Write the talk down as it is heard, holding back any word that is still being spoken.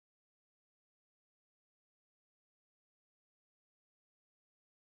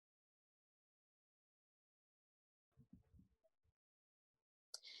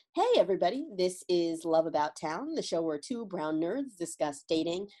Hey, everybody. This is Love About Town, the show where two brown nerds discuss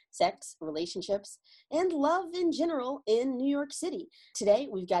dating, sex, relationships, and love in general in New York City. Today,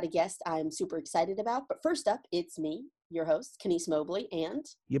 we've got a guest I'm super excited about. But first up, it's me, your host, Kenise Mobley, and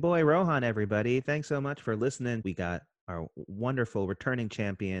your boy Rohan, everybody. Thanks so much for listening. We got our wonderful returning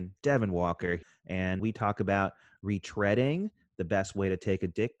champion, Devin Walker, and we talk about retreading, the best way to take a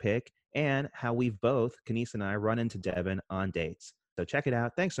dick pic, and how we've both, Kenise and I, run into Devin on dates. So check it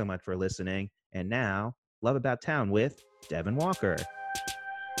out. Thanks so much for listening. And now, Love About Town with Devin Walker.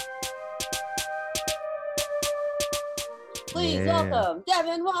 please welcome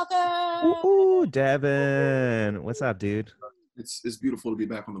Devin Walker. Ooh, Devin. What's up, dude? It's beautiful to be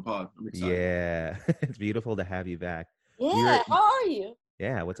back on the pod. I'm excited. Yeah, it's beautiful to have you back. Yeah, how are you?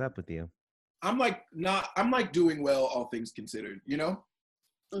 Yeah, what's up with you? I'm like doing well, all things considered, you know?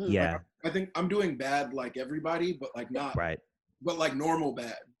 Mhm. Yeah. Like, I think I'm doing bad like everybody, but like not Right. but like normal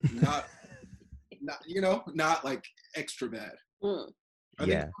bad. Not not like extra bad. Mm. I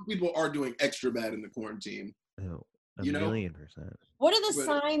think some people are doing extra bad in the quarantine. Oh, a You know? million%. What are the But-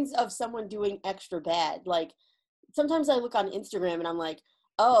 signs of someone doing extra bad? Like, sometimes I look on Instagram and I'm like,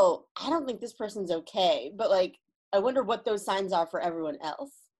 oh, I don't think this person's okay. But like, I wonder what those signs are for everyone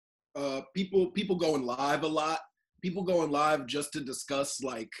else. People going live a lot. People going live just to discuss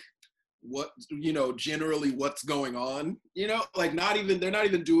like what generally what's going on. Like they're not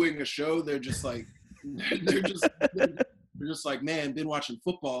even doing a show. They're just like they're just like, man, been watching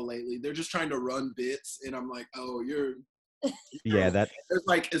football lately. They're just trying to run bits, and I'm like, oh, Yeah, that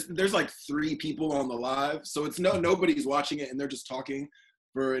there's like 3 people on the live, so it's nobody's watching it, and they're just talking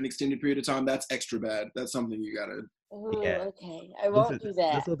for an extended period of time. That's extra bad. That's something you gotta. Oh, Yeah. okay. I won't do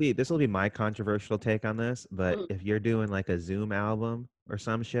that. This will be my controversial take on this, but Mhm. if you're doing like a Zoom album or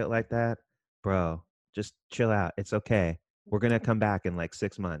some shit like that, bro, just chill out. It's okay. We're gonna come back in like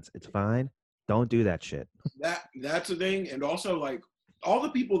 6 months. It's fine. Don't do that shit. That's a thing, and also like all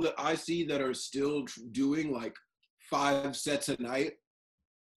the people that I see that are still doing like 5 sets a night,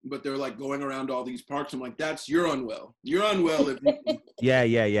 but they're like going around all these parks. I'm like, you're unwell. You're unwell if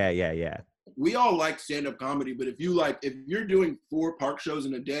Yeah. we all like stand-up comedy, but if you're doing 4 park shows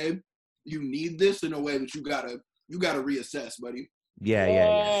in a day, you need this in a way that you gotta reassess, buddy.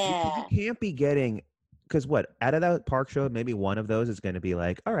 Yeah. You can't be getting, because what, out of that park show, maybe one of those is going to be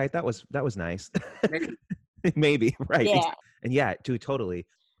like, all right, that was nice. Maybe, right? Yeah. And yeah, totally.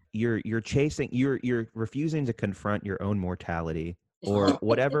 You're refusing to confront your own mortality or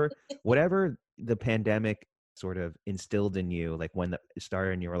whatever the pandemic sort of instilled in you, like when it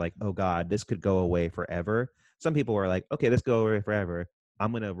started and you were like, oh God, this could go away forever. Some people were like, okay, this go away forever.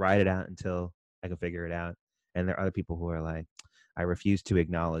 I'm going to ride it out until I can figure it out. And there are other people who are like, I refuse to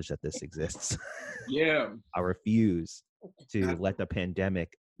acknowledge that this exists. Yeah. I refuse to let the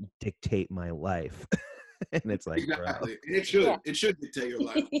pandemic dictate my life. And it's like, exactly. Bro. It should. Yeah. It should dictate your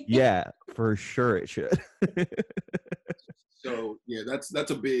life. Yeah, for sure it should. So yeah,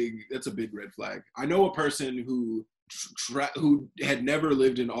 that's a big red flag. I know a person who had never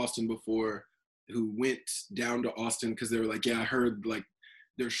lived in Austin before, who went down to Austin because they were like, yeah, I heard like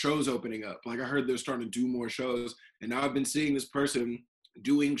there's shows opening up. Like I heard they're starting to do more shows, and now I've been seeing this person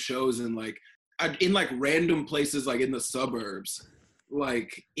doing shows in like random places, like in the suburbs,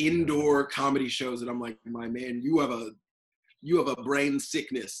 like indoor comedy shows, and I'm like, my man, you have a brain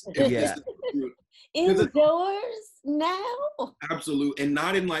sickness. Yeah. Indoors now? Absolutely, and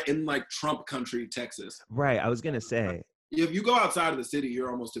not in like Trump country, Texas. Right, I was gonna say. If you go outside of the city, you're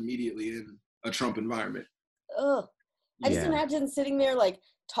almost immediately in a Trump environment. Ugh. I just Yeah. imagine sitting there like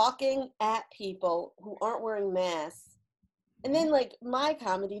talking at people who aren't wearing masks. And then like my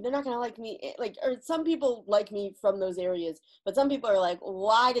comedy, they're not gonna like me, like, or some people like me from those areas, but some people are like,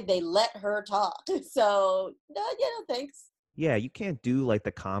 why did they let her talk? So no, thanks. Yeah, you can't do like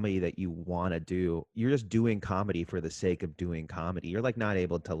the comedy that you want to do. You're just doing comedy for the sake of doing comedy. You're like not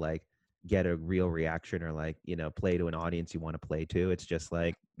able to like get a real reaction or like, play to an audience you want to play to. It's just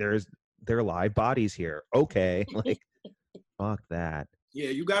like there are live bodies here. Okay, like fuck that. Yeah,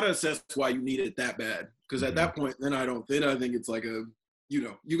 you gotta assess why you need it that bad. Because at that point, then I think it's like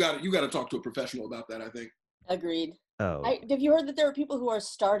you gotta talk to a professional about that, I think. Agreed. Oh. Have you heard that there are people who are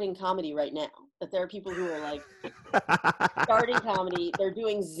starting comedy right now? That there are people who are like starting comedy. They're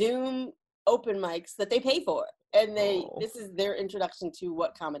doing Zoom open mics that they pay for. And this is their introduction to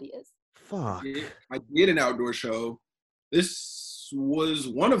what comedy is. Fuck. I did an outdoor show. This was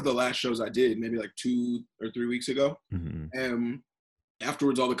one of the last shows I did, maybe like 2 or 3 weeks ago. Mm-hmm.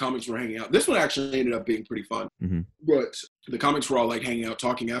 Afterwards, all the comics were hanging out. This one actually ended up being pretty fun. Mm-hmm. But the comics were all like hanging out,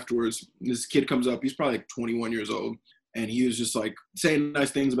 talking afterwards. This kid comes up. He's probably like 21 years old. and he was just like saying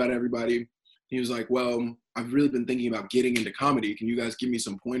nice things about everybody. He was like, well, I've really been thinking about getting into comedy. Can you guys give me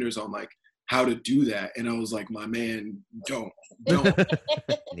some pointers on like how to do that? And I was like, my man, don't.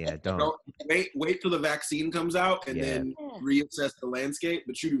 Yeah, don't. Wait till the vaccine comes out and Yeah. then reassess the landscape.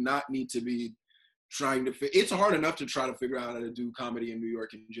 But you do not need to be trying to it's hard enough to try to figure out how to do comedy in New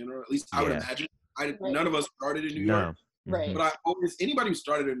York in general. At least I would imagine. None of us started in New York. Right. But anybody who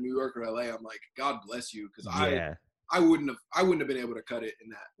started in New York or LA, I'm like, God bless you, because Yeah. I wouldn't have been able to cut it in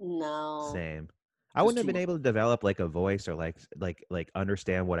that. No. Same. I wouldn't have been able to develop like a voice or like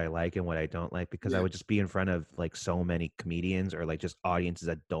understand what I like and what I don't like, because I would just be in front of like so many comedians or like just audiences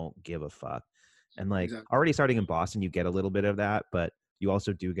that don't give a fuck. And like already starting in Boston, you get a little bit of that, but you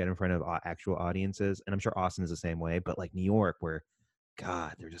also do get in front of actual audiences. And I'm sure Austin is the same way, but like New York, where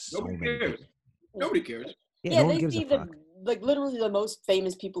God, there's just so many people. Nobody cares. Yeah, no one they gives see a fuck. like literally the most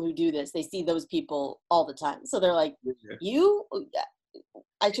famous people who do this. They see those people all the time, so they're like, "You,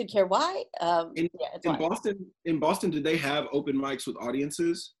 I should care why." In Boston, did they have open mics with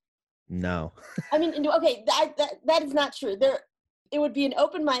audiences? No. I mean, okay, that is not true. It would be an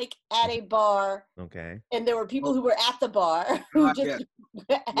open mic at a bar. Okay. And there were people who were at the bar who just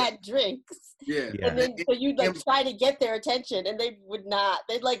had drinks. Yeah. And then so you'd like try to get their attention, and they would not.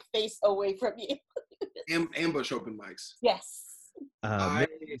 They'd like face away from you. Ambush open mics. Yes. Middle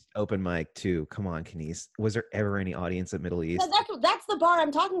East open mic too. Come on, Kenise. Was there ever any audience at Middle East? That's the bar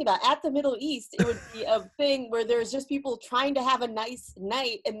I'm talking about. At the Middle East, it would be a thing where there's just people trying to have a nice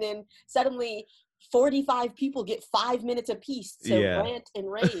night, and then suddenly 45 people get 5 minutes apiece to rant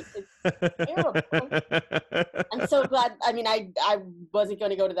and rave. It's terrible. I'm so glad. I mean, I wasn't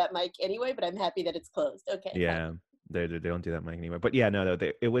going to go to that mic anyway, but I'm happy that it's closed. Okay. Yeah. They don't do that mic anymore. But yeah, no,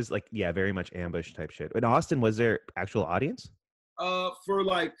 it was like, very much ambush type shit. In Austin, was there actual audience?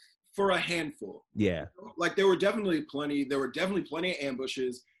 For a handful. Yeah. Like there were definitely plenty of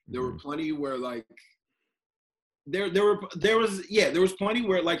ambushes. There were plenty where like there was plenty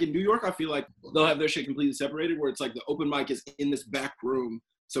where like in New York, I feel like they'll have their shit completely separated, where it's like the open mic is in this back room,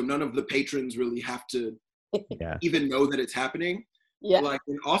 so none of the patrons really have to even know that it's happening. Yeah. Like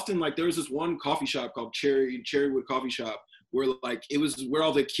in Austin, like there was this one coffee shop called Cherrywood Coffee Shop, where like it was where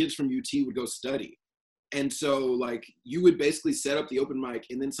all the kids from UT would go study. And so like you would basically set up the open mic,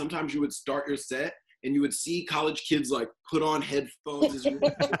 and then sometimes you would start your set and you would see college kids like put on headphones as you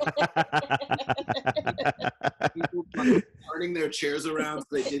people turning their chairs around so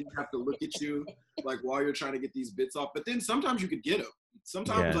they didn't have to look at you like while you're trying to get these bits off. But then sometimes you could get them.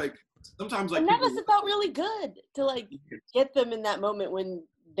 Sometimes and that must have felt really good to like get them in that moment when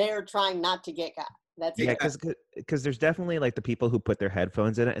they're trying not to get got. That's because there's definitely like the people who put their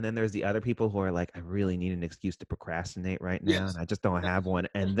headphones in it, and then there's the other people who are like, I really need an excuse to procrastinate right now, and I just don't have one.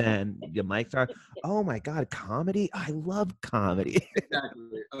 And then the mics are, oh my God, comedy! I love comedy.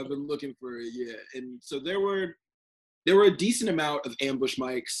 Exactly. I've been looking for it, and so there were a decent amount of ambush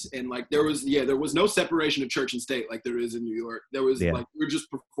mics, and like there was no separation of church and state like there is in New York. There was like we're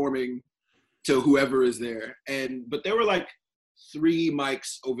just performing to whoever is there, but there were like 3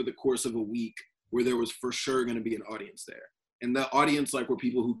 mics over the course of a week where there was for sure going to be an audience there. And the audience like were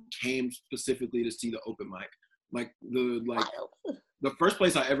people who came specifically to see the open mic. Like the first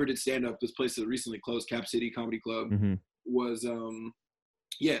place I ever did stand up, this place that recently closed, Cap City Comedy Club, was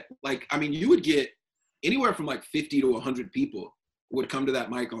like I mean you would get anywhere from like 50 to 100 people would come to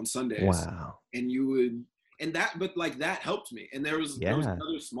that mic on Sundays. Wow. And that helped me. And there was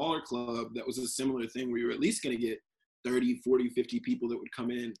another smaller club that was a similar thing where you were at least going to get 30, 40, 50 people that would come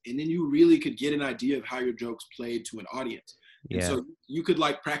in, and then you really could get an idea of how your jokes played to an audience. And so you could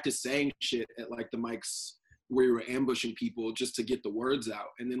like practice saying shit at like the mics where you were ambushing people just to get the words out.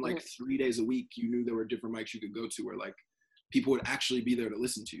 And then like 3 days a week, you knew there were different mics you could go to where like people would actually be there to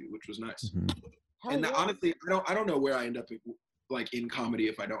listen to you, which was nice. And honestly, I don't know where I end up like in comedy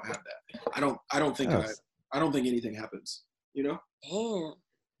if I don't have that. I don't think anything happens, you know? Damn.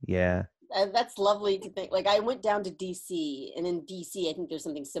 Yeah. That's lovely to think. Like I went down to DC, and in DC, I think there's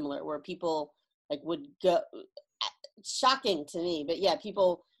something similar where people like would go. Shocking to me, but yeah,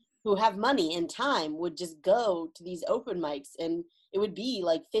 people who have money and time would just go to these open mics, and it would be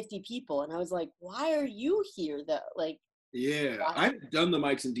like 50 people, and I was like, why are you here though? Like, I've done the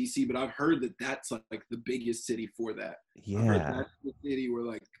mics in DC, but I've heard that that's like the biggest city for that. I've heard that's the city where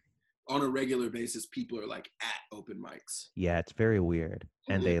like on a regular basis, people are like at open mics. Yeah, it's very weird.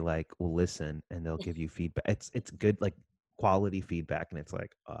 And they like will listen and they'll give you feedback. It's good, like quality feedback. And it's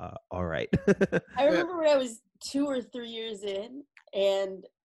like, all right. I remember when I was 2 or 3 years in and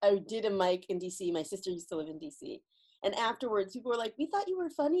I did a mic in DC. My sister used to live in DC. And afterwards, people were like, we thought you were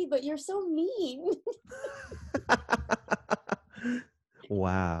funny, but you're so mean.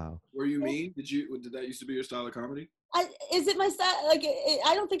 Wow. Were you mean? Did that used to be your style of comedy? Is it my style? Like,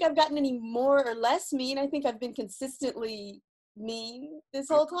 I don't think I've gotten any more or less mean. I think I've been consistently mean this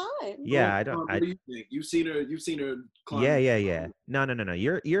whole time. Yeah, What do you think? You've seen her yeah, climb. yeah, yeah. No, no, no, no.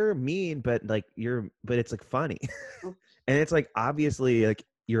 You're mean, but like but it's like funny. And it's like obviously like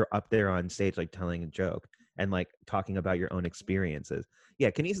you're up there on stage like telling a joke and like talking about your own experiences. Yeah,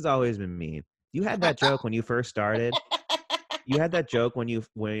 Kenise has always been mean. You had that joke when you first started. You had that joke when you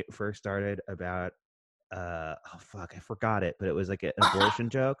first started about oh fuck, I forgot it, but it was like an abortion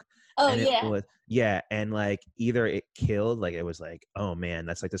joke. Oh And it yeah. was and like either it killed, like it was like, oh man,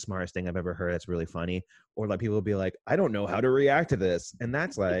 that's like the smartest thing I've ever heard, that's really funny, or like people will be like, I don't know how to react to this, and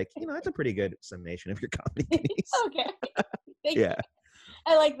that's like, that's a pretty good summation of your comedy piece. Okay. Thank Yeah, you.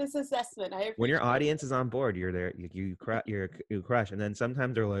 I like this assessment. I when your appreciate audience is on board, you're there, you crush, and then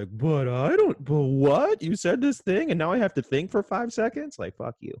sometimes they're like, but I don't, but what, you said this thing and now I have to think for 5 seconds, like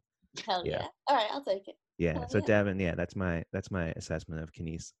fuck you. it. Hell Yeah. yeah. All right, I'll take it. Yeah. Hell So yeah. Devin, that's my assessment of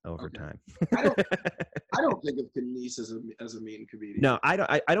Kenise over Okay. time. I don't think of Kenise as a mean comedian. No, I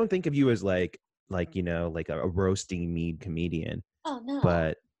don't think of you as like like a roasting mean comedian, Oh no.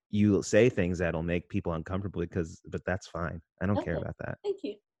 but you say things that'll make people uncomfortable but that's fine. I don't care Okay. about that. Thank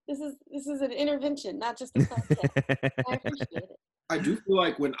you. This is an intervention, not just a podcast. I appreciate it. I do feel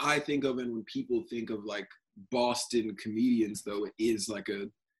like when I think of and when people think of like Boston comedians, though, it is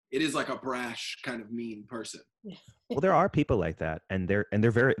like a brash kind of mean person. Well, there are people like that, and there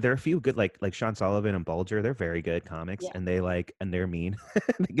are a few good like Sean Sullivan and Bulger. They're very good comics, Yeah. and they're mean.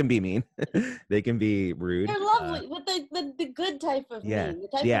 They can be mean. They can be rude. They're lovely, but the good type of Yeah. mean. The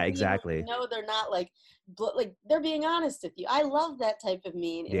type Yeah, of mean exactly. where you know they're not like they're being honest with you. I love that type of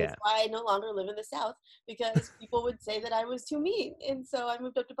mean. And Yeah. it's why I no longer live in the South, because people would say that I was too mean. And so I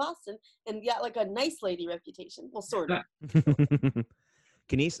moved up to Boston and got like a nice lady reputation. Well, sort of.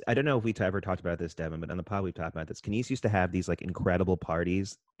 Kenise, I don't know if we ever talked about this, Devin, but on the pod we talked about this. Kenise used to have these like incredible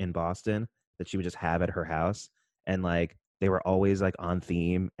parties in Boston that she would just have at her house, and like they were always like on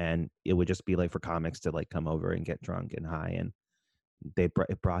theme, and it would just be like for comics to like come over and get drunk and high, and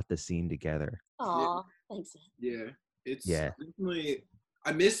it brought the scene together. Aw, thanks. Yeah, it's Yeah. definitely.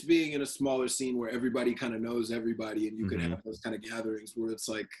 I miss being in a smaller scene where everybody kind of knows everybody, and you could have those kind of gatherings where it's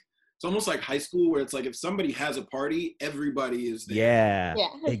like it's almost like high school, where it's like if somebody has a party, everybody is there. Yeah, Yeah.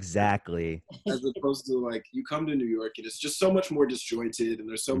 exactly. As opposed to like you come to New York and it's just so much more disjointed, and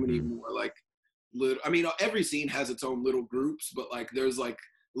there's so many more like little. I mean, every scene has its own little groups, but like there's like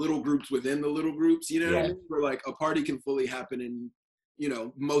little groups within the little groups. You know, what I mean? Where like a party can fully happen, and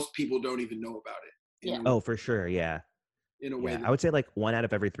most people don't even know about it. Yeah. Oh, for sure. Yeah. In a way, I would say like 1 out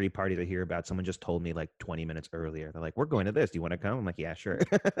of every 3 parties I hear about, someone just told me like 20 minutes earlier. They're like, "We're going to this. Do you want to come?" I'm like, "Yeah, sure."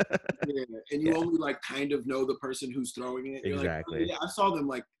 yeah, and you only like kind of know the person who's throwing it. You're Exactly. like, oh, yeah, I saw them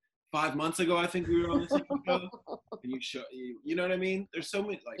like 5 months ago. I think we were on this show, and you know what I mean? There's so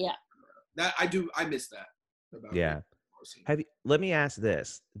many like that. I miss that. About Let me ask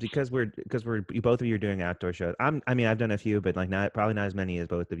this, because you both of you are doing outdoor shows. I've done a few, but like probably not as many as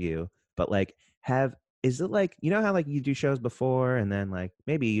both of you. But like, is it like, how like you do shows before and then like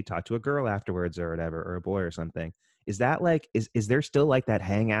maybe you talk to a girl afterwards or whatever, or a boy or something? Is that like is there still like that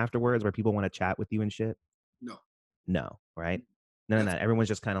hang afterwards where people want to chat with you and shit? No, right? None of that. Everyone's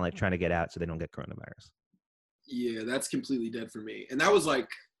just kind of like trying to get out so they don't get coronavirus. Yeah, that's completely dead for me. And that was like,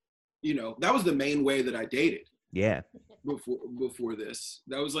 that was the main way that I dated. Yeah. Before this,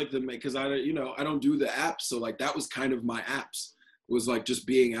 that was like because I don't do the apps, so like that was kind of my apps, was like just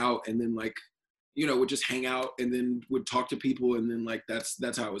being out, and then like would just hang out and then would talk to people, and then like that's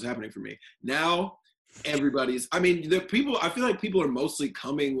how it was happening for me. Now I feel like people are mostly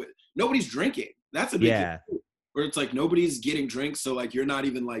coming with, nobody's drinking. That's a big thing, where it's like nobody's getting drinks, so like you're not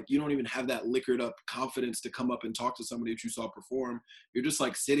even like, you don't even have that liquored up confidence to come up and talk to somebody that you saw perform. You're just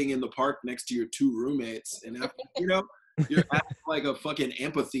like sitting in the park next to your 2 roommates, and after, you're at like a fucking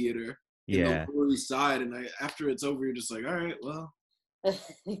amphitheater in the Lower East Side, and after it's over, you're just like, all right, well,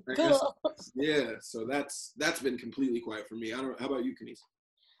 cool. Yeah, so that's been completely quiet for me. How about you, Kenise?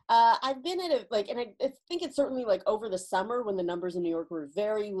 I've been at and I think it's certainly like over the summer when the numbers in New York were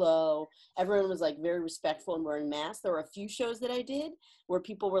very low. Everyone was like very respectful and wearing masks. There were a few shows that I did where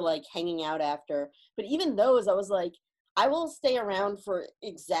people were like hanging out after. But even those, I was like, I will stay around for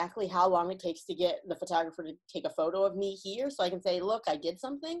exactly how long it takes to get the photographer to take a photo of me here, so I can say, look, I did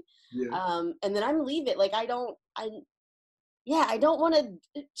something. Yeah. And then I'm leave it. Like I don't want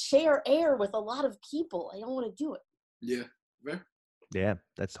to share air with a lot of people. I don't want to do it. Yeah. Fair. Yeah,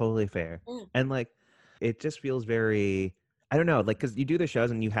 that's totally fair. And like, it just feels very, I don't know, like, because you do the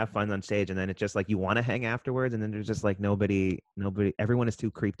shows and you have fun on stage, and then it's just like you want to hang afterwards, and then there's just like nobody, everyone is too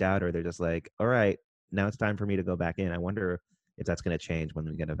creeped out, or they're just like, all right, now it's time for me to go back in. I wonder if that's going to change when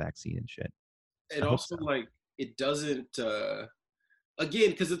we get a vaccine and shit. And I hope also so. like it doesn't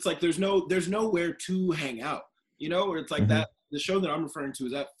again, because it's like there's nowhere to hang out, or it's like Mhm. that the show that I'm referring to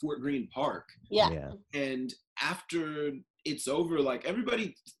is at Fort Greene Park. Yeah. And after it's over, like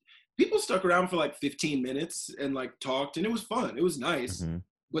people stuck around for like 15 minutes and like talked, and it was fun, it was nice. Mhm.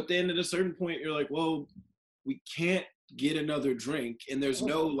 But then at a certain point you're like, well, we can't get another drink, and there's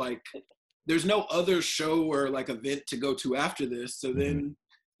no other show or like event to go to after this. So then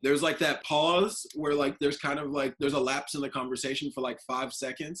there's like that pause where like there's kind of like there's a lapse in the conversation for like 5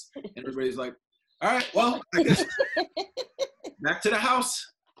 seconds, and everybody's like, all right, well, I guess back to the house.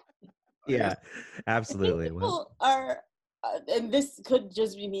 Yeah, absolutely. People are, and this could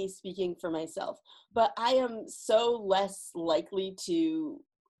just be me speaking for myself, but I am so less likely to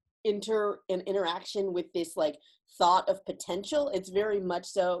enter an interaction with this like thought of potential. It's very much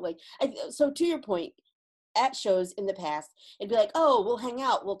so like, so to your point, at shows in the past, it'd be like, oh, we'll hang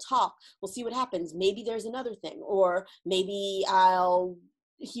out, we'll talk, we'll see what happens. Maybe there's another thing, or maybe I'll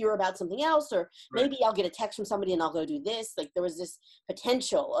hear about something else, or maybe I'll get a text from somebody and I'll go do this. Like there was this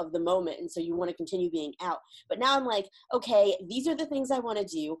potential of the moment, and so you want to continue being out. But now I'm like, okay, these are the things I want to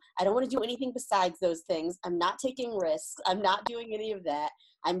do. I don't want to do anything besides those things. I'm not taking risks. I'm not doing any of that.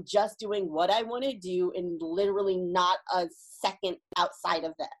 I'm just doing what I want to do, and literally not a second outside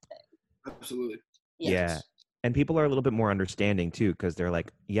of that thing. Absolutely. Yeah. And people are a little bit more understanding too, because they're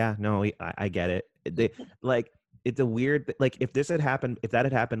like, yeah, no, I get it. They like, it's a weird, like if that had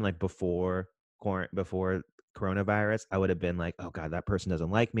happened like before coronavirus, I would have been like, oh God, that person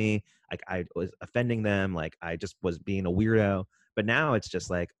doesn't like me. Like I was offending them. Like I just was being a weirdo. But now it's just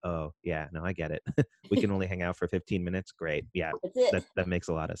like, oh yeah, no, I get it. We can only hang out for 15 minutes. Great. Yeah. That's it. That makes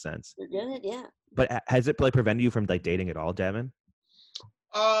a lot of sense. We're good, yeah. But has it like prevented you from like dating at all, Devin?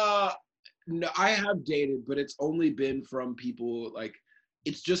 No, I have dated, but it's only been from people like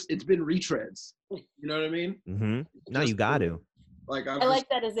it's been retreads. You know what I mean? Mm-hmm. No, you got to. Like I like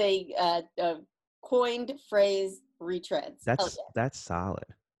that as a coined phrase, retreads. That's solid.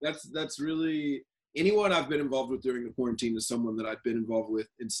 That's really anyone I've been involved with during the quarantine is someone that I've been involved with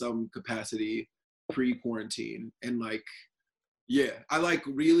in some capacity pre-quarantine. And like, yeah, I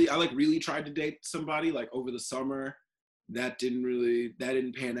really tried to date somebody like over the summer. That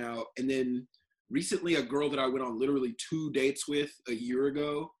didn't pan out. And then recently a girl that I went on literally 2 dates with a year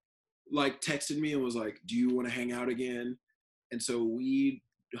ago, like texted me and was like, do you want to hang out again? And so we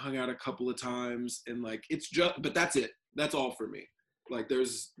hung out a couple of times, and like, but that's it. That's all for me. Like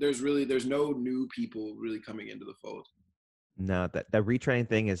there's no new people really coming into the fold. No, that retreading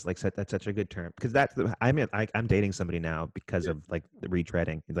thing is like that's such a good term, because I'm dating somebody now because of like the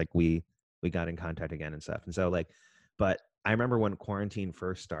retreading. Like we got in contact again and stuff, and so like, but I remember when quarantine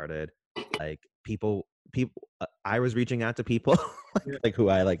first started, like people, I was reaching out to people like who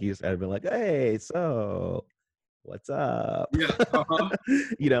I like used to have been like, hey, so what's up?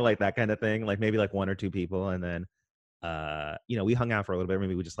 Yeah, like that kind of thing. Like maybe like 1 or 2 people, and then we hung out for a little bit.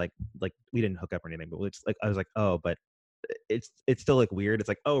 Maybe we just like we didn't hook up or anything, but it's like I was like, oh, but it's still like weird. It's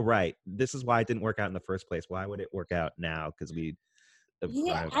like, oh right, this is why it didn't work out in the first place. Why would it work out now? Because we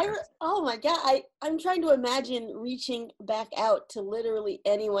oh my God, I'm trying to imagine reaching back out to literally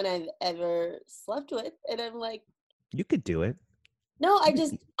anyone I've ever slept with, and I'm like, you could do it. No,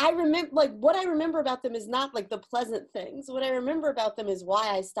 I remember, like, what I remember about them is not like the pleasant things. What I remember about them is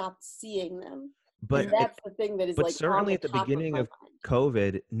why I stopped seeing them. But and that's the thing that is but like certainly at the beginning of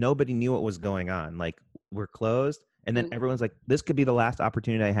COVID, nobody knew what was going on. Like we're closed, and then everyone's like, this could be the last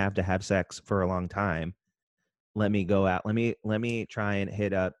opportunity I have to have sex for a long time. Let me go out. Let me try and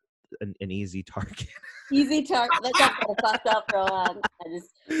hit up an easy target. Easy target. That's not fucked up, Rohan. Just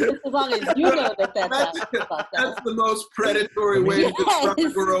as long as you know that's fucked up. That's the most predatory way to describe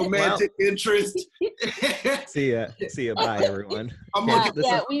a romantic interest. See ya. Bye, everyone.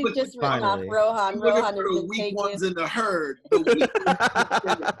 We've just written off Rohan. Rohan is the weak ones in the herd.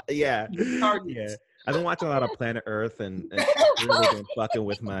 Yeah. I've been watching a lot of Planet Earth and really been fucking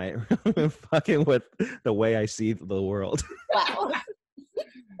with the way I see the world. Wow.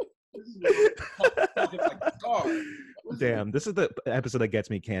 Damn, this is the episode that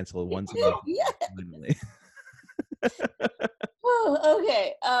gets me canceled once a month. Literally. Oh,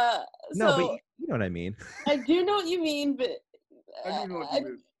 okay. No, but you know what I mean. I do know what you mean, but I do know what you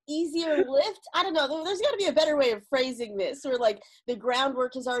mean. easier lift. I don't know. There's got to be a better way of phrasing this, where like the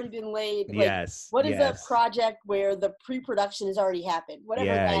groundwork has already been laid. Like, Yes. what is a yes. project where the pre-production has already happened? Whatever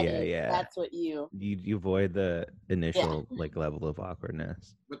Yeah, that yeah, is, yeah. that's what you. You avoid the initial like level of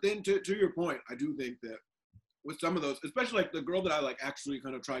awkwardness. But then to your point, I do think that with some of those, especially like the girl that I like actually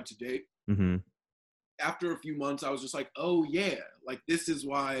kind of tried to date, Mm-hmm. after a few months, I was just like, oh yeah, like this is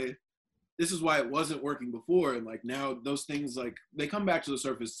why it wasn't working before, and like now those things like they come back to the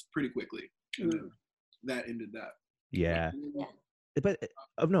surface pretty quickly, and then that ended that. Yeah. Yeah. But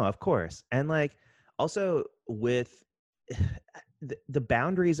no, of course. And like also with the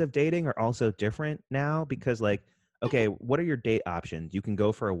boundaries of dating are also different now, because like, okay, what are your date options? You can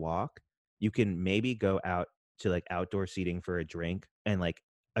go for a walk. You can maybe go out to like outdoor seating for a drink, and like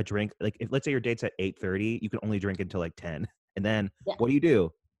a drink, like if let's say your date's at 8:30, you can only drink until like 10. And then Yeah. what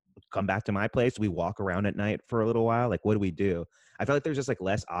do? Come back to my place? We walk around at night for a little while? Like, what do we do? I feel like there's just like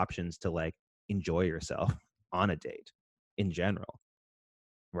less options to like enjoy yourself on a date in general.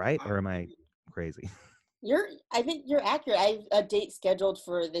 Right? Or am I crazy? I think you're accurate. I have a date scheduled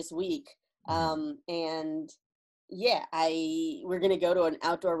for this week. Mhm. And yeah, we're gonna go to an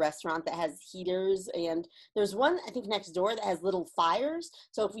outdoor restaurant that has heaters, and there's one I think next door that has little fires.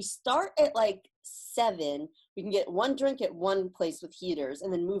 So if we start at like 7, we can get one drink at one place with heaters,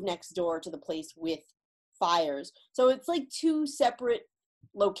 and then move next door to the place with fires. So it's like 2 separate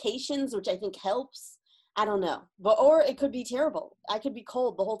locations, which I think helps. I don't know, or it could be terrible. I could be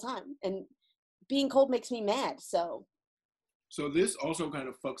cold the whole time, and being cold makes me mad. So this also kind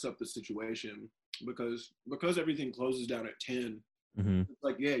of fucks up the situation because everything closes down at 10. Mhm. It's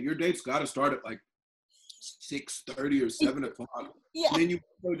like, yeah, your date's got to start at like 6:30 or 7 o'clock. yeah, And then you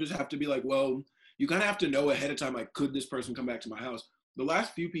also just have to be like, well, you kind of have to know ahead of time, like, could this person come back to my house? The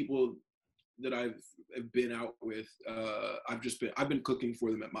last few people that I've been out with, I've been cooking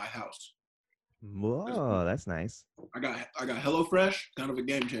for them at my house. Whoa, that's nice. I got HelloFresh, kind of a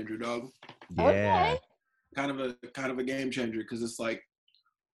game changer, dog. Yeah. Kind of a game changer, because it's like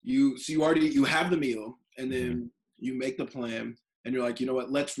you have the meal, and then you make the plan, and you're like, you know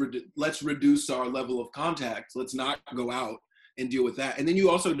what, let's reduce our level of contact. Let's not go out and deal with that. And then you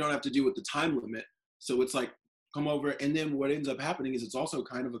also don't have to deal with the time limit. So it's like, come over, and then what ends up happening is it's also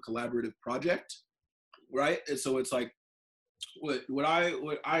kind of a collaborative project, right? And so it's like what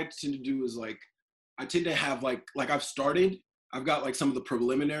I tend to do is like I tend to have like I've got like some of the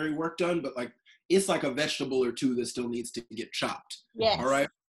preliminary work done, but like it's like a vegetable or two that still needs to get chopped. yes. All right.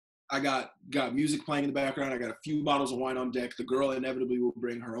 I got music playing in the background. I got a few bottles of wine on deck. The girl inevitably will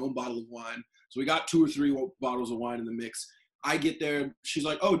bring her own bottle of wine. So we got 2 or 3 bottles of wine in the mix. I get there. She's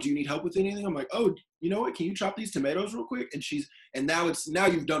like, "Oh, do you need help with anything?" I'm like, "Oh, you know what? Can you chop these tomatoes real quick?" And now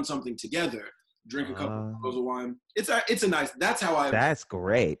you've done something together. Drink a couple of bottles of wine. It's a nice. That's how I. That's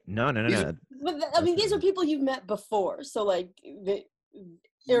great. No. But I mean, these are people you've met before, so like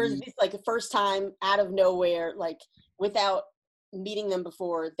there is this like a first time out of nowhere, like without meeting them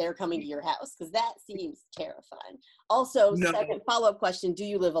before they're coming to your house, because that seems terrifying. Also, No. Second follow-up question: do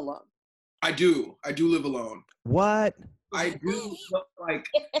you live alone? I do live alone. What? I do, but like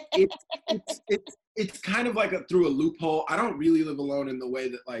it's kind of like through a loophole. I don't really live alone in the way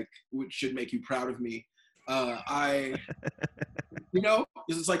that like should make you proud of me.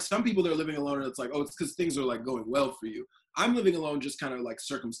 It's like some people that are living alone, and it's like, oh, it's because things are like going well for you. I'm living alone just kind of like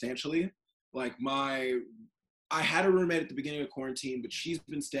circumstantially. Like I had a roommate at the beginning of quarantine, but she's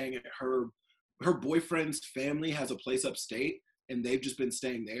been staying at her boyfriend's family has a place upstate, and they've just been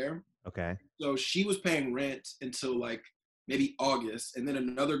staying there. Okay. So she was paying rent until like maybe August, and then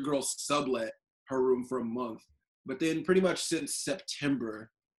another girl sublet her room for a month. But then pretty much since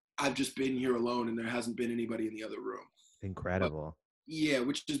September, I've just been here alone, and there hasn't been anybody in the other room. Incredible. Yeah,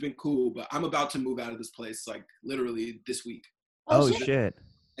 which has been cool, but I'm about to move out of this place like literally this week. Oh shit.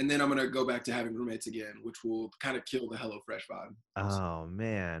 And then I'm gonna go back to having roommates again, which will kind of kill the HelloFresh vibe. Oh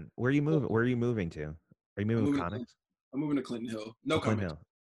man. Where are you moving to? Are you moving with Connix? I'm moving to Clinton Hill. No Clinton comment. Hill.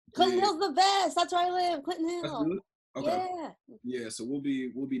 Clinton Hill's the best. That's where I live. Clinton Hill. Okay. Yeah. Yeah, so we'll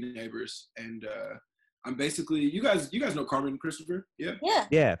be neighbors, and I'm basically you guys know Carmen Christopher? Yeah. Yeah.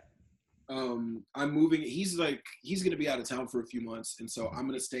 Yeah. I'm moving. He's gonna be out of town for a few months, and so I'm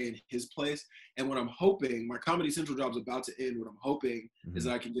gonna stay in his place. And what I'm hoping, my Comedy Central job's about to end. What I'm hoping is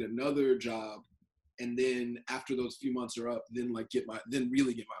that I can get another job, and then after those few months are up, then really get my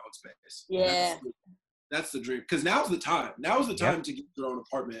own space. Yeah. That's the dream. Because now's the time. Now's the time to get your own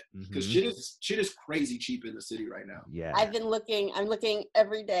apartment. Because shit is crazy cheap in the city right now. Yeah. I'm looking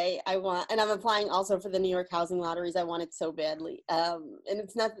every day. And I'm applying also for the New York housing lotteries. I want it so badly. And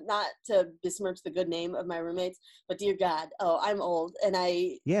it's not to besmirch the good name of my roommates, but dear God, I'm old and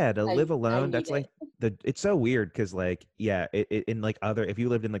to live alone. That's like it. it's so weird because like, in like if you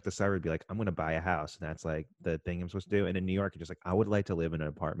lived in like the suburb, be like, I'm going to buy a house. And that's like the thing I'm supposed to do. And in New York, you're just like, I would like to live in an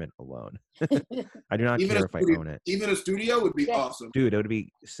apartment alone. I do not care if I own it. Even a studio would be awesome. Dude, it would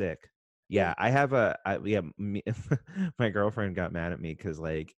be sick. Yeah, I have my girlfriend got mad at me because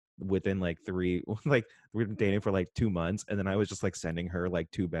like within like we've been dating for like 2 months, and then I was just like sending her like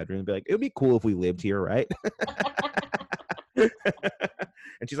 2 bedrooms and be like, it would be cool if we lived here, right?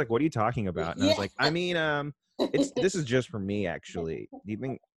 And she's like, what are you talking about? And I was like, I mean, this is just for me, actually. Do you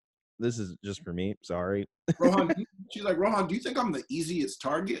think this is just for me? Sorry. Rohan, she's like, Rohan, do you think I'm the easiest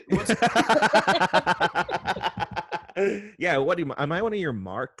target? Yeah, am I one of your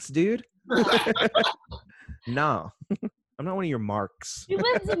marks, dude? No, I'm not one of your marks. She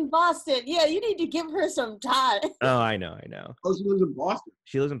lives in Boston. Yeah, you need to give her some time. Oh, I know. Oh, she lives in Boston.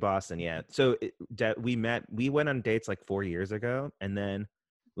 She lives in Boston, yeah. So we went on dates like 4 years ago, and then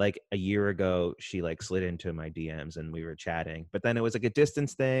like a year ago, she like slid into my DMs and we were chatting. But then it was like a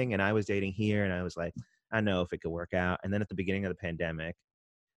distance thing, and I was dating here, and I was like, I don't know if it could work out. And then at the beginning of the pandemic,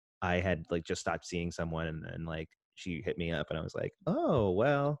 I had like just stopped seeing someone, and then like she hit me up, and I was like, oh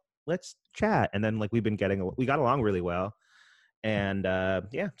well, let's chat. And then like we got along really well, and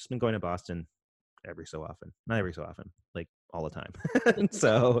just been going to Boston not every so often, like all the time.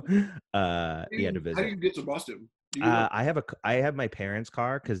 So to visit. How do you get to Boston? I have my parents'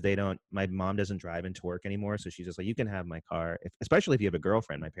 car because my mom doesn't drive into work anymore, so she's just like, you can have my car, especially if you have a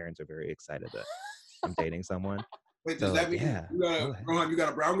girlfriend. My parents are very excited that I'm dating someone. Wait, does that mean you got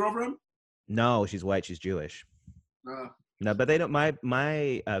a brown girlfriend? No, she's white. She's Jewish. No, but they don't.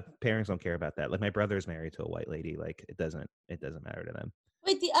 My parents don't care about that. Like my brother is married to a white lady. Like it doesn't matter to them.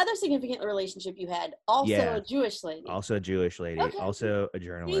 Wait, the other significant relationship you had, also a Jewish lady. Also a Jewish lady. Okay. Also a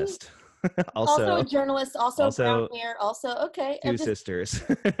journalist. also a journalist. Also brown hair. Also okay. Two sisters.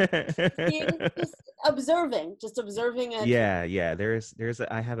 just observing. Yeah.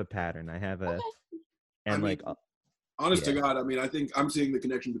 I have a pattern. I have a, honest to God, I mean, I think I'm seeing the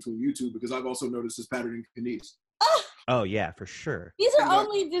connection between you two because I've also noticed this pattern in Kenise. Oh yeah, for sure. These are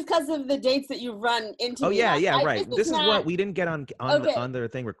only because of the dates that you've run into. Oh yeah, right. This is what we didn't get on the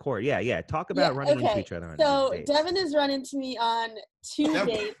thing record. Yeah. Talk about running into each other. So Devin has run into me on 2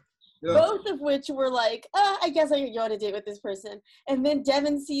 dates, both of which were like, I guess I could go on a date with this person. And then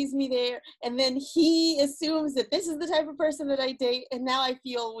Devin sees me there, and then he assumes that this is the type of person that I date, and now I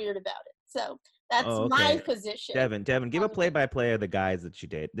feel weird about it. So that's my position. Devin, give a play-by-play of the guys that you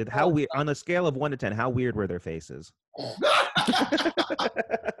date. How weird, on a scale of 1 to 10, how weird were their faces?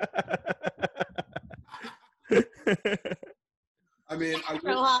 I mean, I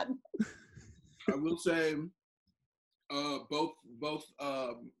will say, both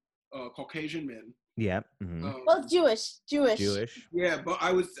Caucasian men. Yeah. Mm-hmm. Both Jewish. Yeah, but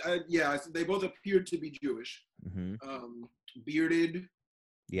they both appeared to be Jewish. Mm-hmm. Bearded.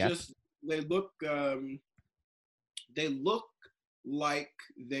 Yeah. Just they look like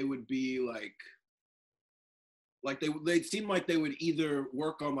they would be like they seem like they would either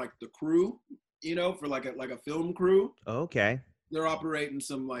work on like the crew, for like a film crew. Okay. They're operating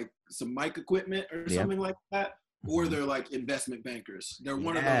some mic equipment or something like that, or they're like investment bankers. They're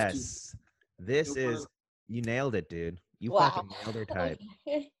one of those two. You nailed it, dude. You fucking nailed her type.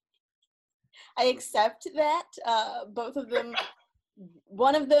 I accept that. Both of them.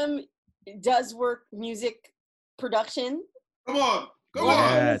 One of them does work music production. Come on.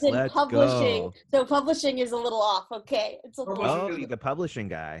 Yes, let's publishing. Go. So publishing is a little off. Okay. It's a little the publishing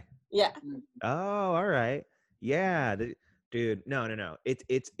guy. Yeah. Oh, all right. Yeah, dude. No.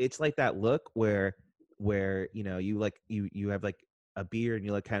 It's like that look where you have like a beard and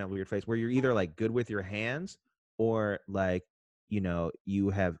you look kind of weird face where you're either like good with your hands or like you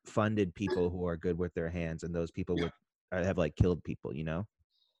have funded people who are good with their hands, and those people have like killed people.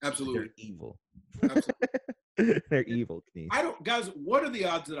 Absolutely. They're evil. Absolutely. They're evil. Guys, what are the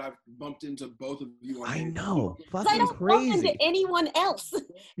odds that I've bumped into both of you? I know. I don't bump into anyone else.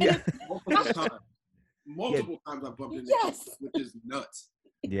 Yeah. Multiple times I've bumped into you, which is nuts.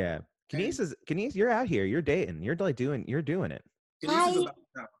 Yeah. Kenise, you're out here. You're dating. You're doing it. Kenise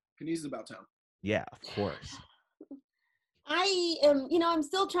is about town. Yeah, of course. I am, I'm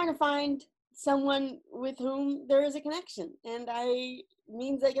still trying to find someone with whom there is a connection, and I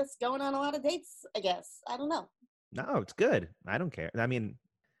guess going on a lot of dates. I guess I don't know. No, it's good. I don't care. I mean,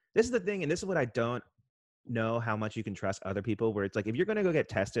 this is the thing, and this is what I don't know how much you can trust other people, where it's like, if you're going to go get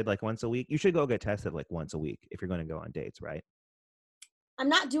tested like once a week, you should go get tested like once a week if you're going to go on dates, right? I'm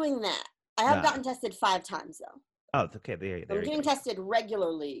not doing that. I have No. gotten tested 5 times though. Oh, okay. There I'm you getting go. tested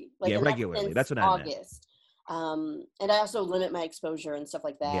regularly. Like, Yeah, and that's regularly. since That's what I meant. August. And I also limit my exposure and stuff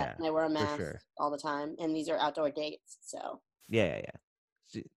like that. Yeah, and I wear a for mask sure. all the time. And these are outdoor dates. So Yeah.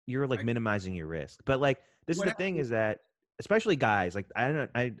 So you're like Like, minimizing your risk. But like, this is what the thing, is that especially guys, like I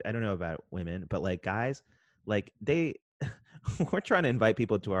don't know about women, but like guys, like they we're trying to invite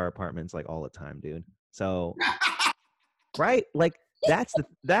people to our apartments like all the time, dude. So right, like that's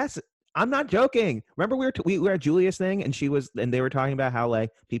I'm not joking. Remember we were at Julia's thing, and they were talking about how like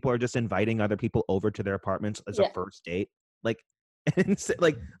people are just inviting other people over to their apartments as a first date, like. And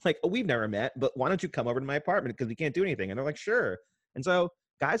like oh, we've never met, but why don't you come over to my apartment because we can't do anything? And they're like, sure. And so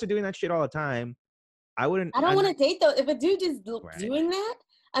guys are doing that shit all the time. I don't want to date though. If a dude is doing that,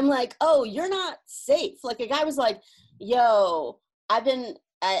 I'm like, oh, you're not safe. Like a guy was like, yo, I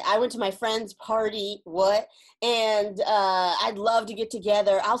went to my friend's party, and I'd love to get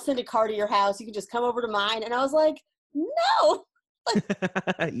together. I'll send a car to your house. You can just come over to mine. And I was like, no.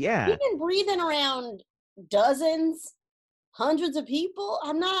 Like, yeah. you've been breathing around dozens, hundreds of people.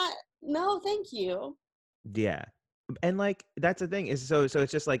 No, thank you. Yeah. And like, that's the thing is, so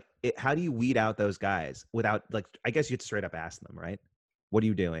it's just like, how do you weed out those guys without, like, I guess you'd straight up ask them, right? What are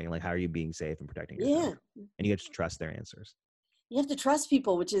you doing? Like, how are you being safe and protecting yourself? Yeah. And you have to trust their answers. You have to trust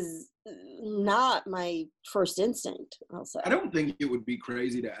people, which is not my first instinct, I'll say. I don't think it would be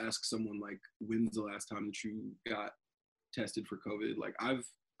crazy to ask someone like, when's the last time that you got tested for COVID? Like I've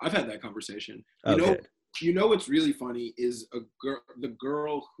had that conversation. You know what's really funny is the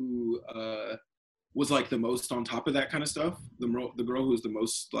girl who was like the most on top of that kind of stuff. The girl who was the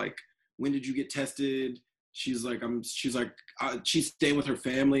most like, when did you get tested? She's staying with her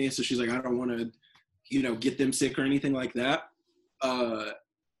family, so she's like, I don't want to, get them sick or anything like that.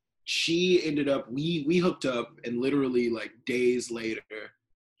 She ended up, we hooked up, and literally like days later,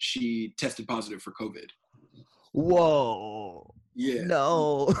 she tested positive for COVID. Whoa. Yeah.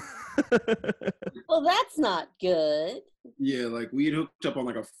 No. Well, that's not good. Yeah, like we had hooked up on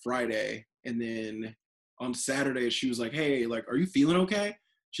like a Friday, and then on Saturday she was like, hey, like, are you feeling okay?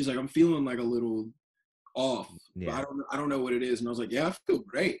 She's like, I'm feeling like a little off. Yeah. But I don't know what it is. And I was like, yeah, I feel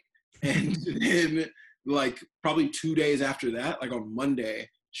great. And then like probably 2 days after that, like on Monday,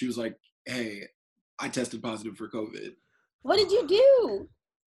 she was like, hey, I tested positive for COVID. What did you do?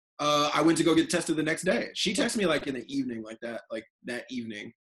 I went to go get tested the next day. She texted me like in the evening, like that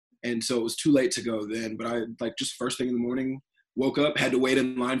evening. And so it was too late to go then. But I like just first thing in the morning, woke up, had to wait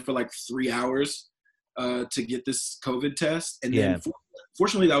in line for like 3 hours to get this COVID test. And then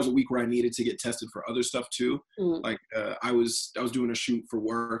fortunately that was a week where I needed to get tested for other stuff too. Mm-hmm. Like I was doing a shoot for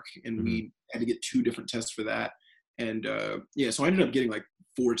work, and we had to get 2 different tests for that. And so I ended up getting like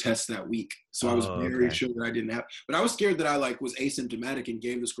 4 tests that week. So I was very sure that I didn't have, but I was scared that I like was asymptomatic and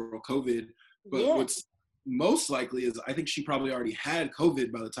gave this girl COVID. But what's most likely is I think she probably already had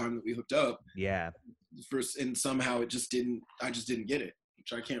COVID by the time that we hooked up. Yeah. And somehow I just didn't get it,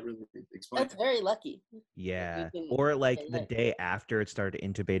 which I can't really explain. That's very lucky. Yeah. Or like the day after it started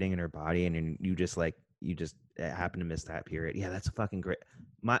intubating in her body, and you just happen to miss that period. Yeah, that's fucking great.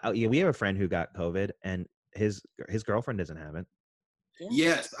 We have a friend who got COVID, and his girlfriend doesn't have it.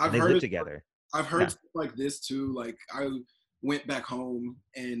 Yes, I've heard it together. I've heard stuff like this too. Like I went back home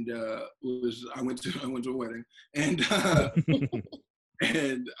and I went to a wedding, and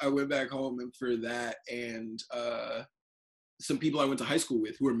and I went back home, and for that, and some people I went to high school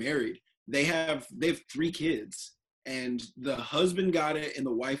with who are married, they have 3 kids, and the husband got it and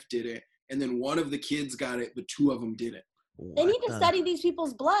the wife didn't, and then one of the kids got it, but 2 of them didn't. They need to study these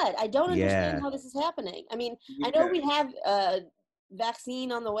people's blood. I don't understand how this is happening. I mean, I know we have a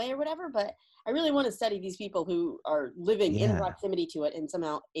vaccine on the way or whatever, but I really want to study these people who are living in proximity to it and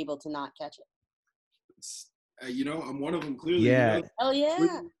somehow able to not catch it. I'm one of them clearly. Yeah. Oh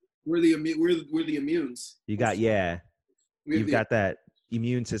yeah. We're the immunes. You got You've got that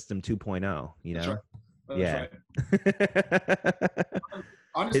immune system 2.0. You know. That's right.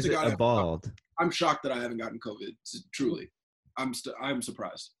 Honestly, God, evolved. I'm shocked that I haven't gotten COVID. Truly, I'm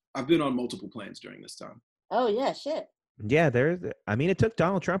surprised. I've been on multiple planes during this time. Oh yeah, shit. Yeah, it took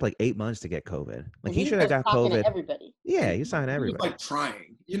Donald Trump like 8 months to get COVID. Like he should have got COVID. Everybody. Yeah, he was talking to everybody. He was like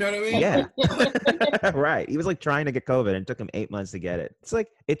trying. You know what I mean? Yeah. Right. He was like trying to get COVID, and it took him 8 months to get it. It's like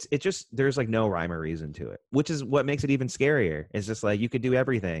it's just there's like no rhyme or reason to it, which is what makes it even scarier. It's just like you could do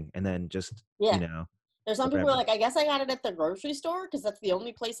everything and then just There's some people who are like, I guess I got it at the grocery store because that's the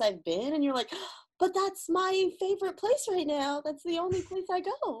only place I've been. And you're like, but that's my favorite place right now. That's the only place I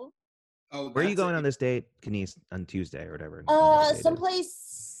go. Oh, Where are you that's going it. on this date, Kenise, on Tuesday or whatever? whenever the date is?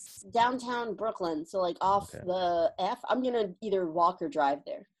 Someplace downtown Brooklyn, so like off Okay. the F. I'm gonna either walk or drive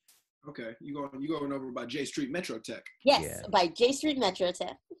there. Okay, you going over by J Street Metro Tech. Yes, Yeah. by J Street Metro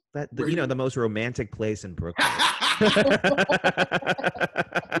Tech. Where You know, you- the most romantic place in Brooklyn.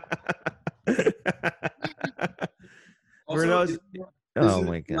 For Also, those, oh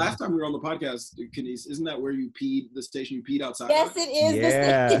my god. last time we were on the podcast, Kenise, isn't that where you peed? The station you peed outside? Yes, of? it is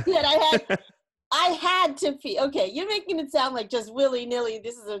Yeah. the thing that I had to pee. Okay, you're making it sound like just willy-nilly.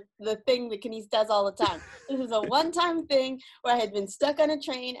 This is the thing that Kenise does all the time. This is a one-time thing where I had been stuck on a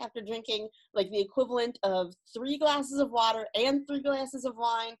train after drinking like the equivalent of 3 glasses of water and 3 glasses of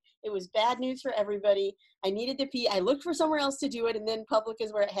wine. It was bad news for everybody. I needed to pee. I looked for somewhere else to do it, and then public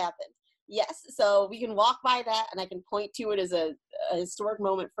is where it happened. Yes, so we can walk by that, and I can point to it as a historic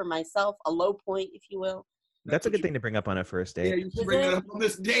moment for myself, a low point, if you will. That's a what good you- thing to bring up on a first Yeah, date. you should bring that up on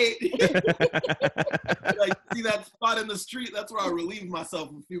this date. Like, see that spot in the street? That's where I relieved myself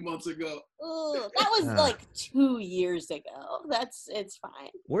a few months ago. Ooh, that was Ah. like 2 years ago. It's fine.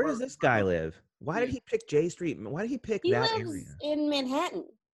 Where does this guy live? Why did he pick J Street? Why did he pick He that lives area? in Manhattan,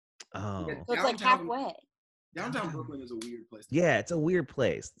 Oh, Yeah. so it's like Downtown- halfway. Downtown Brooklyn is a weird place. yeah, it's a weird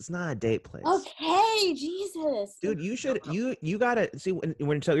place. It's not a date place. Okay, Jesus. Dude, you should you gotta see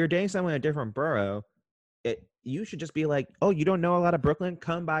when so you're dating someone in a different borough. You should just be like, oh, you don't know a lot of Brooklyn?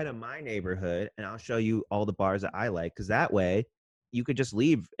 Come by to my neighborhood and I'll show you all the bars that I like. Because that way you could just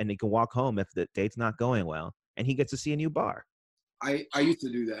leave and you can walk home if the date's not going well, and he gets to see a new bar. I used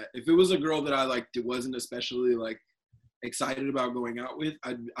to do that. If it was a girl that I liked, it wasn't especially like excited about going out with,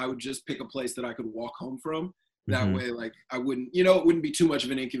 I would just pick a place that I could walk home from. That Mhm. way, like I wouldn't, it wouldn't be too much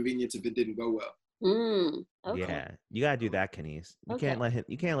of an inconvenience if it didn't go well. Okay. Yeah, you gotta do that, Kenise. You Okay. can't let him.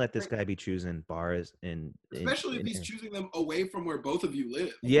 You can't let this guy be choosing bars Especially if he's choosing them away from where both of you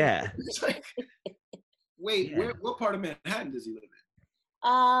live. Yeah. It's like, wait, Yeah. what part of Manhattan does he live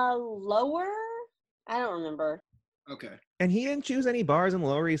Lower? I don't remember. in? Okay. And he didn't choose any bars in the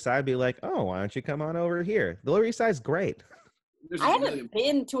Lower East Side. Be like, oh, why don't you come on over here? The Lower East Side's great. There's I a million. haven't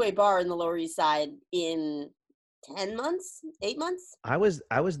been to a bar in the Lower East Side in 10 months, 8 months. I was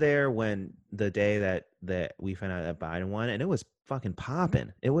there when the day that we found out that Biden won, and it was fucking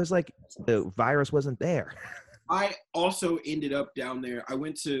popping. It was like the virus wasn't there. I also ended up down there. We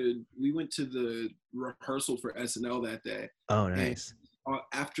went to the rehearsal for SNL that day. Oh, nice.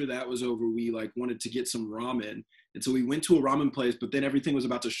 After that was over, we like wanted to get some ramen, and so we went to a ramen place. But then everything was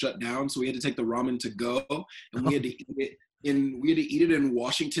about to shut down, so we had to take the ramen to go, and we had to eat it in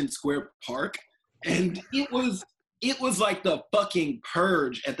Washington Square Park, and it was like the fucking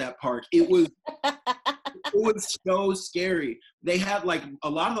purge at that park. It was so scary. They had like a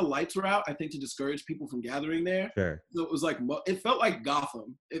lot of the lights were out, I think, to discourage people from gathering there. Sure. So it was like, it felt like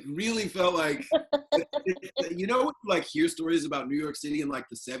Gotham. It really felt like, like hear stories about New York City in like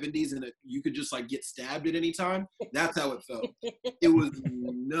the 70s and you could just like get stabbed at any time. That's how it felt. It was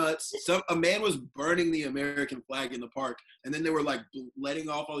nuts. A man was burning the American flag in the park, and then they were like letting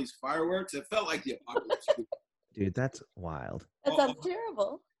off all these fireworks. It felt like the apocalypse. Dude, that's wild. That sounds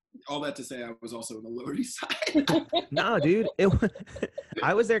terrible. All that to say, I was also in the Lower East Side. No, dude.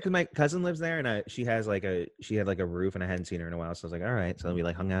 I was there because my cousin lives there, and she had like a roof, and I hadn't seen her in a while, so I was like, all right. So we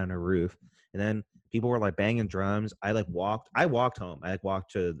like hung out on her roof, and then people were like banging drums. I walked home.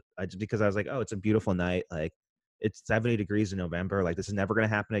 Just because I was like, oh, it's a beautiful night. Like it's 70 degrees in November. Like this is never gonna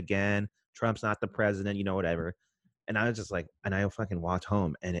happen again. Trump's not the president, whatever. And I was just like, and I fucking walked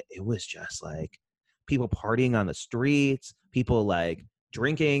home, and it was just like people partying on the streets, people like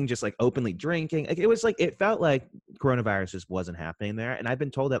drinking, just like openly drinking. Like, it felt like coronavirus just wasn't happening there. And I've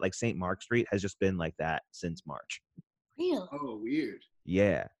been told that like St. Mark Street has just been like that since March. Really? Oh, weird.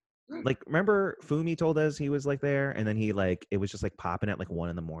 Yeah. Like, remember Fumi told us he was like there, and then he like, it was just like popping at like 1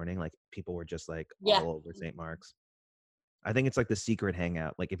 a.m. Like people were just like all over St. Mark's. I think it's like the secret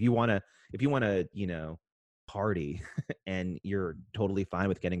hangout. Like if you want to, party and you're totally fine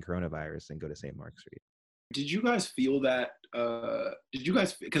with getting coronavirus, and go to St. Mark Street. Did you guys feel that?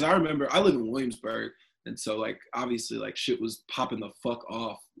 Because I remember I live in Williamsburg, and so like obviously like shit was popping the fuck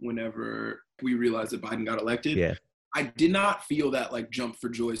off whenever we realized that Biden got elected. Yeah. I did not feel that like jump for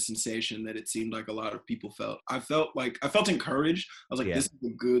joy sensation that it seemed like a lot of people felt. I felt encouraged. I was like, this is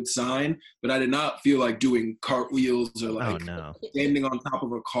a good sign, but I did not feel like doing cartwheels or like standing on top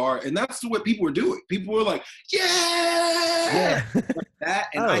of a car. And that's what people were doing. People were like, yeah, like that.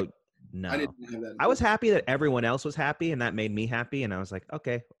 And I didn't have that. I was happy that everyone else was happy, and that made me happy. And I was like,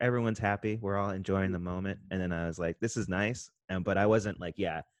 okay, everyone's happy. We're all enjoying the moment. And then I was like, this is nice. But I wasn't like,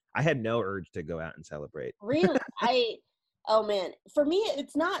 I had no urge to go out and celebrate. Really? Oh man, for me,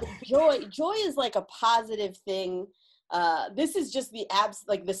 it's not joy. Joy is like a positive thing. This is just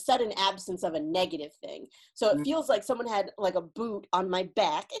like the sudden absence of a negative thing. So it feels like someone had like a boot on my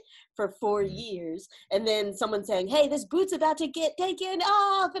back for 4 years, and then someone saying, "Hey, this boot's about to get taken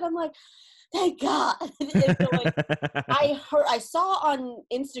off," and I'm like, "Thank God!" And so, like, I saw on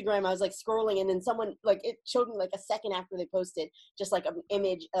Instagram, I was like scrolling, and then someone, like, it showed me like a second after they posted just like an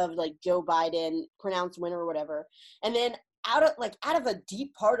image of like Joe Biden pronounced winner or whatever, and then out of a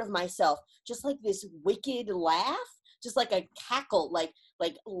deep part of myself, just like this wicked laugh, just like a cackle, like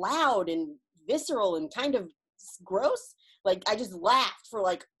loud and visceral and kind of gross. Like I just laughed for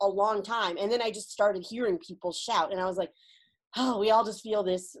like a long time, and then I just started hearing people shout, and I was like, oh, we all just feel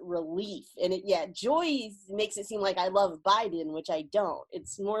this relief. And joy makes it seem like I love Biden, which I don't.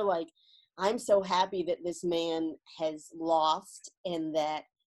 It's more like I'm so happy that this man has lost, and that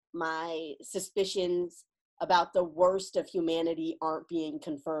my suspicions about the worst of humanity aren't being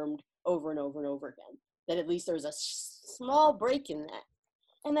confirmed over and over and over again. That at least there's a small break in that.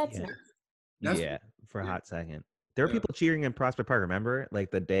 And that's nice. For a hot second. There were people cheering in Prospect Park, remember? Like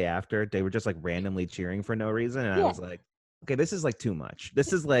the day after, they were just like randomly cheering for no reason. And I was like, okay, this is like too much.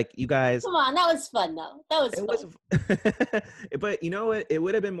 This is like, you guys. Come on, that was fun though. That was fun. But you know what? It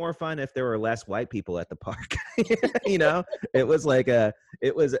would have been more fun if there were less white people at the park. You know, it was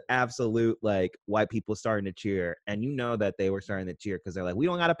absolute like white people starting to cheer, and you know that they were starting to cheer because they're like, we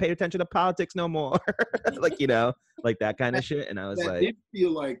don't got to pay attention to politics no more. Like, you know, like that kind of shit. And I was that like, did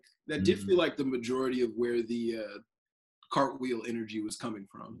feel like the majority of where the cartwheel energy was coming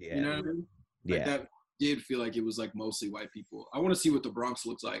from. Yeah. You know what I mean? Like that did feel like it was like mostly white people. I want to see what the Bronx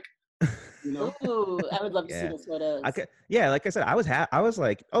looks like. You know? Ooh, I would love to see those photos. Like I said, I was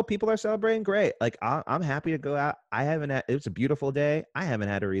like, oh, people are celebrating, great. Like I'm happy to go out. It was a beautiful day. I haven't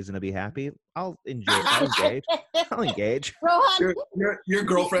had a reason to be happy. I'll engage. Rohan, your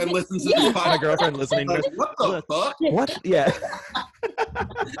girlfriend listens to this podcast. My girlfriend listening. Like, what the fuck? What? Yeah.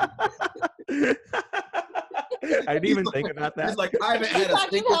 I didn't even think about that. It's like, I haven't had a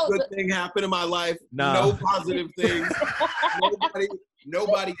single good thing happen in my life. No positive things.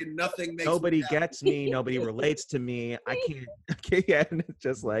 Nobody and nothing makes nobody gets me. Nobody relates to me. I can't. Yeah, and it's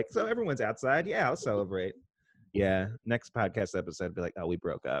just like, so everyone's outside. Yeah, I'll celebrate. Yeah, next podcast episode, be like, oh, we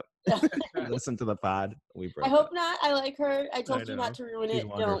broke up. Listen to the pod. We broke up. I hope not. I like her. I told you not to ruin it.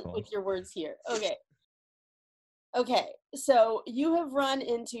 Don't with your words here. Okay, so you have run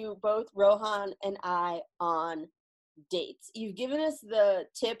into both Rohan and I on dates. You've given us the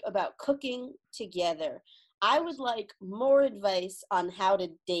tip about cooking together. I would like more advice on how to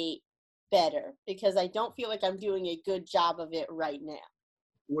date better, because I don't feel like I'm doing a good job of it right now.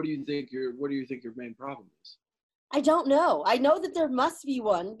 What do you think your main problem is? I don't know. I know that there must be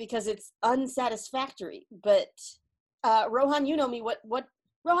one because it's unsatisfactory. But Rohan, you know me.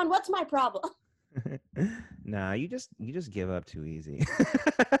 Rohan, what's my problem? Nah, you just give up too easy.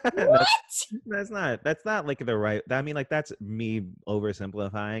 What? That's not like the right. I mean, like, that's me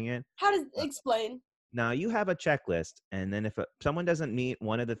oversimplifying it. How does explain? Now, you have a checklist, and then if someone doesn't meet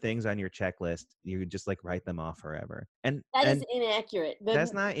one of the things on your checklist, you just like write them off forever. And that is inaccurate.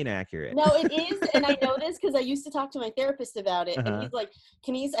 That's not inaccurate. No, it is, and I know this because I used to talk to my therapist about it, and he's like,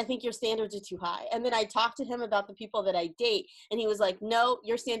 Kenise, I think your standards are too high. And then I talked to him about the people that I date, and he was like, no,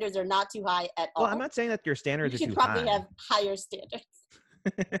 your standards are not too high at all. Well, I'm not saying that your standards are too high. You should probably have higher standards.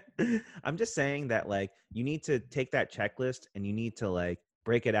 I'm just saying that, like, you need to take that checklist and you need to like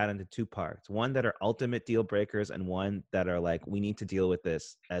break it out into two parts. One that are ultimate deal breakers, and one that are like, we need to deal with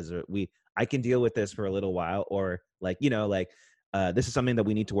this I can deal with this for a little while, or like, you know, like this is something that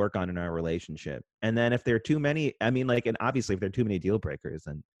we need to work on in our relationship. And then if there are too many, I mean, like, and obviously if there are too many deal breakers,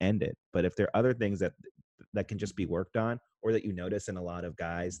 then end it. But if there are other things that can just be worked on, or that you notice in a lot of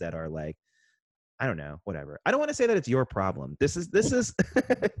guys that are like, I don't know, whatever. I don't want to say that it's your problem. This is this is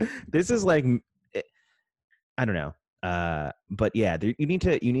like, I don't know. But yeah, you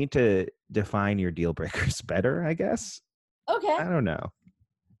need to define your deal breakers better, I guess. Okay. I don't know.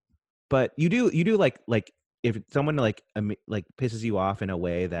 But you do like if someone like pisses you off in a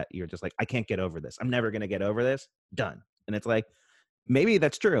way that you're just like, I can't get over this. I'm never going to get over this. Done. And it's like, maybe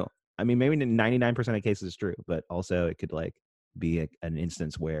that's true. I mean, maybe in 99% of cases it's true, but also it could like be an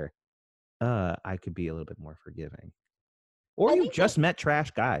instance where I could be a little bit more forgiving. Or you just met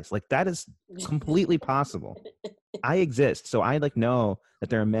trash guys. Like, that is completely possible. I exist. So I like know that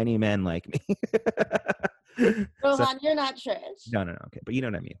there are many men like me. Rohan, you're not trash. No. Okay. But you know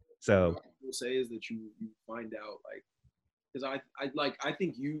what I mean. So what I will say is that you find out, like, because I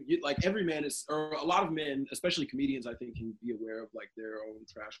think you like, every man is, or a lot of men, especially comedians, I think, can be aware of like their own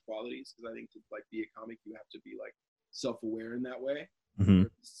trash qualities. Because I think to like be a comic, you have to be like self-aware in that way Mhm.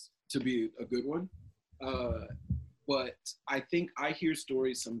 to be a good one. But I think I hear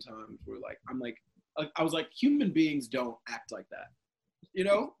stories sometimes where like I was like, human beings don't act like that. You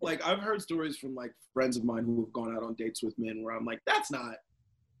know, like I've heard stories from like friends of mine who have gone out on dates with men where I'm like, that's not,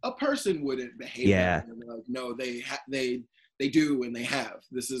 a person wouldn't behave Yeah. that way. And they're like, no, they do, and they have.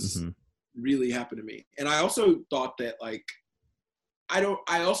 This is really happened to me. And I also thought that like I thought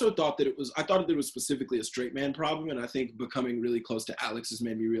that it was specifically a straight man problem, and I think becoming really close to Alex has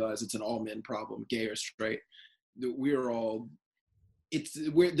made me realize it's an all men problem, gay or straight. That we're all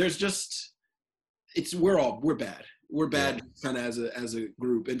we're bad. We're bad kind of as a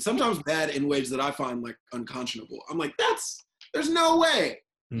group, and sometimes bad in ways that I find like unconscionable. I'm like, there's no way.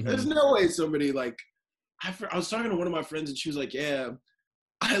 There's no way somebody like I was talking to one of my friends and she was like, yeah,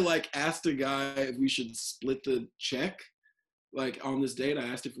 I like asked a guy if we should split the check. Like on this date, I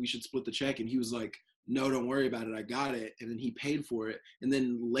asked if we should split the check, and he was like, no, don't worry about it. I got it. And then he paid for it. And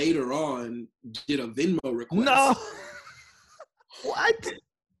then later on did a Venmo request. No. What?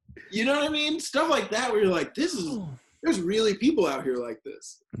 You know what I mean? Stuff like that where you're like, there's really people out here like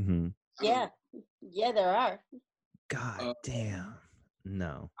this. Mm-hmm. Yeah. Yeah, there are. God damn.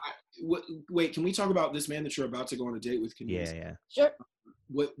 No. Wait, can we talk about this man that you're about to go on a date with? Yeah. Sure.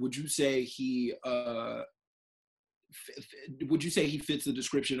 What would you say would you say he fits the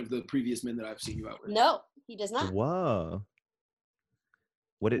description of the previous men that I've seen you out with? No, he does not. Whoa.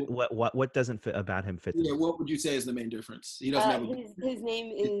 What doesn't fit about him fits? Yeah, what would you say is the main difference? He doesn't have his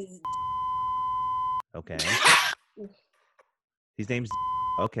name is Okay. His name's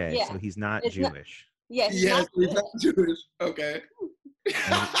okay, Yeah. so he's not It's not- Jewish. yeah, he's Yes, not he's not Jewish. Okay.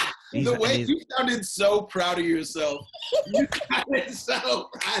 The way you sounded so proud of yourself. You sounded so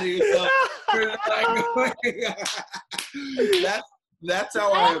proud of yourself. That's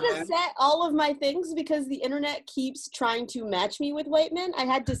how I I have to set all of my things because the internet keeps trying to match me with white men. I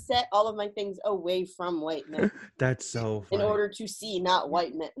had to set all of my things away from white men That's so funny. in order to see not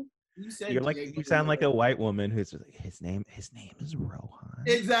white men. You sound like a white woman who's like, his name is Rohan.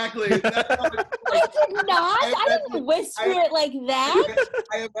 Exactly. I did not. I didn't whisper it like that.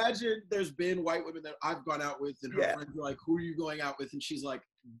 I imagine there's been white women that I've gone out with, and her friends are like, "Who are you going out with?" And she's like,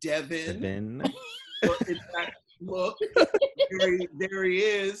 "Devin." Look, there he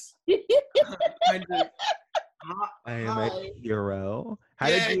is. Kind of, I am a hero.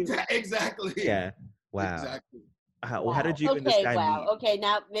 Exactly. Yeah. Wow. Exactly. How did you and this guy meet? Okay,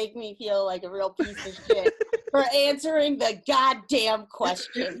 now make me feel like a real piece of shit for answering the goddamn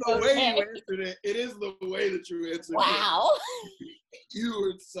question. The way you answered it, it is the way that you answered it. Wow. You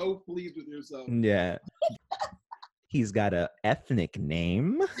were so pleased with yourself. Yeah. He's got a ethnic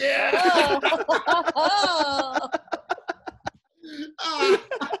name. Yeah.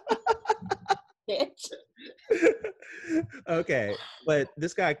 Bitch. Okay, but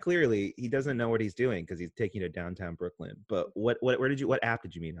this guy clearly he doesn't know what he's doing because he's taking you to downtown Brooklyn. But what app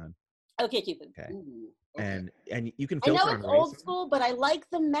did you meet on? Okay, Cupid. Okay. Ooh, okay. And you can I filter know on it's race. old school, but I like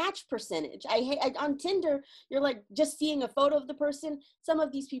the match percentage. I hate on Tinder. You're like just seeing a photo of the person. Some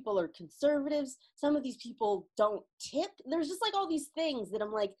of these people are conservatives. Some of these people don't tip. There's just like all these things that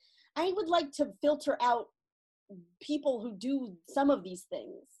I'm like, I would like to filter out people who do some of these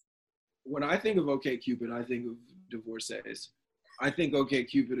things. When I think of OkCupid, I think of divorcees. I think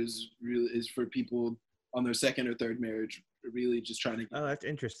OkCupid is for people on their second or third marriage, really just trying to. Oh, that's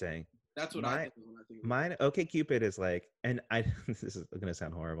interesting. That's what I think of when I think of mine. OkCupid is like, and this is gonna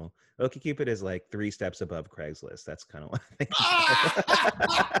sound horrible. OkCupid is like 3 steps above Craigslist. That's kind of what I think.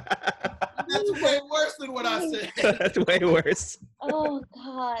 That's way worse than what I said. That's way worse. Oh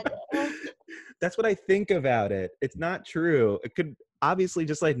God. That's what I think about it. It's not true. It could obviously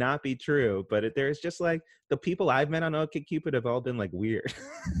just like not be true, but there's just like the people I've met on OkCupid have all been like weird.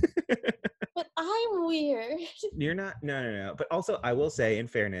 But I'm weird. You're not. No. But also, I will say, in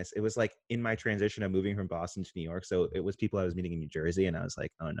fairness, it was like in my transition of moving from Boston to New York. So it was people I was meeting in New Jersey, and I was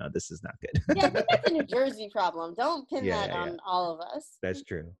like, oh no, this is not good. Yeah, I think that's a New Jersey problem. Don't pin that on all of us. That's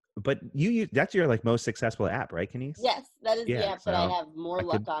true. But that's your like most successful app, right, Kenise? Yes, that is the app that I so have more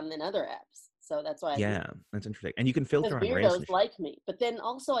luck on than other apps. So that's why. That's interesting. And you can filter on race. Weirdos like me, but then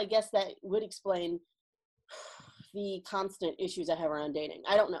also I guess that would explain the constant issues I have around dating.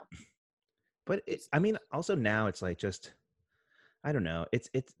 I don't know. But also now it's like just, I don't know.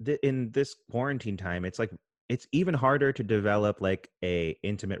 In this quarantine time, it's like it's even harder to develop like a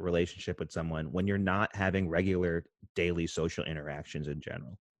intimate relationship with someone when you're not having regular daily social interactions in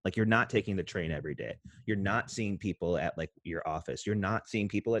general. Like you're not taking the train every day. You're not seeing people at like your office. You're not seeing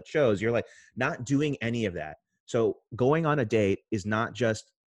people at shows. You're like not doing any of that. So going on a date is not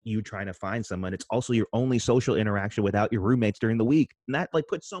just you trying to find someone. It's also your only social interaction without your roommates during the week. And that like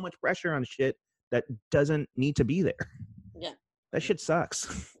puts so much pressure on shit that doesn't need to be there. Yeah. That shit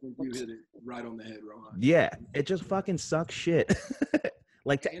sucks. You hit it right on the head, Rohan. Yeah. It just fucking sucks shit.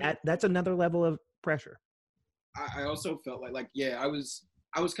 Like that's another level of pressure. I also felt like yeah, I was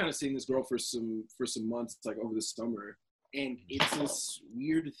kind of seeing this girl for some months, like over the summer, and it's this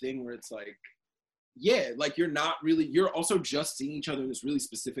weird thing where it's like, yeah, like you're also just seeing each other in this really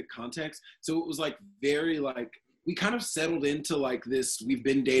specific context. So it was like very like we kind of settled into like this we've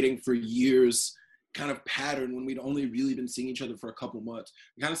been dating for years kind of pattern when we'd only really been seeing each other for a couple months.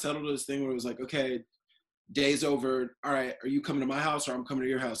 We kind of settled to this thing where it was like, okay, day's over. All right, are you coming to my house or I'm coming to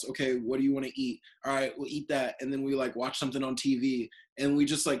your house? Okay, what do you want to eat? All right, we'll eat that. And then we like watch something on TV and we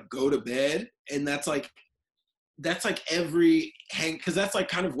just like go to bed. And that's like every hang, because that's like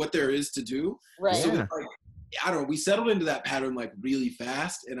kind of what there is to do. Right. So Yeah. like, I don't know, we settled into that pattern like really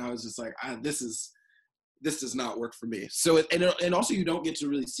fast. And I was just like, this does not work for me. So, and also you don't get to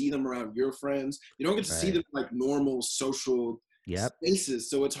really see them around your friends. You don't get to see Right. them like normal social Yep. spaces.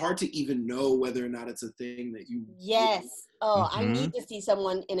 So it's hard to even know whether or not it's a thing that you. Yes. Oh, I Mhm. need to see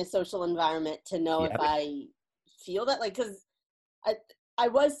someone in a social environment to know if Yep. I feel that. Like, because I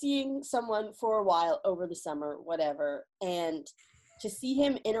was seeing someone for a while over the summer, whatever, and to see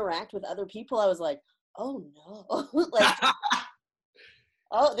him interact with other people, I was like, oh no, like,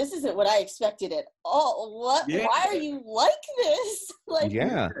 oh, this isn't what I expected at all. What? Yeah. Why are you like this? Like,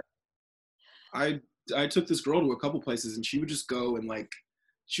 Yeah. I took this girl to a couple places and she would just go and like,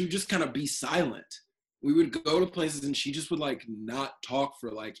 she would just kind of be silent. We would go to places and she just would like not talk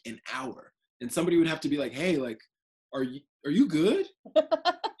for like an hour. And somebody would have to be like, hey, like, are you good?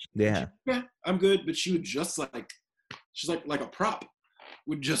 Yeah. Yeah, I'm good. But she would just like, she's like a prop.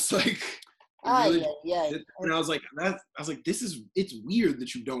 Would just like, really yeah. and I was like, it's weird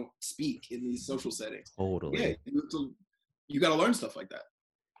that you don't speak in these social settings. Totally. Yeah, you got to learn stuff like that.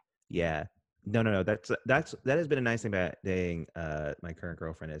 Yeah. No. That has been a nice thing about dating my current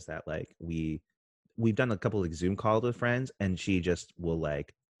girlfriend is that like we've done a couple of Zoom calls with friends and she just will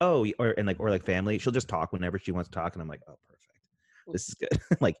like, or like family, she'll just talk whenever she wants to talk and I'm like, oh, perfect. This is good.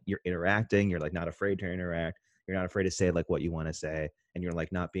 Like you're interacting, you're like not afraid to interact, you're not afraid to say like what you want to say, and you're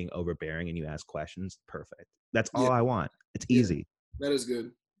like not being overbearing and you ask questions. Perfect. That's all I want. It's easy. That is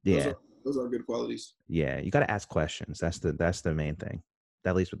good. Yeah. Those are good qualities. Yeah. You got to ask questions. That's the main thing.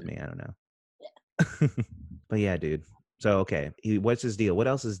 At least with me, I don't know. But yeah, dude. So okay, what's his deal? What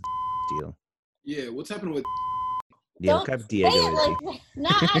else is deal? Yeah, what's happening with? Yeah, Don't what kind of say Diego it is like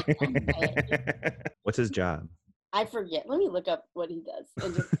that. Nah, What's his job? I forget. Let me look up what he does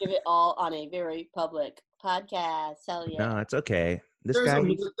and just give it all on a very public podcast. Hell yeah. No, it's okay. This There's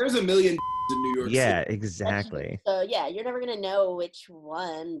guy. there's a million in New York Yeah, City. exactly. So yeah, you're never gonna know which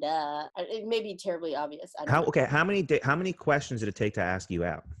one. It may be terribly obvious. I don't know. How many questions did it take to ask you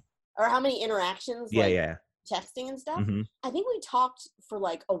out? Or how many interactions? Yeah, like, yeah. Texting and stuff. Mhm. I think we talked for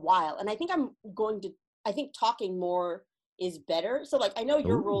like a while, and I think I think talking more is better. So like I know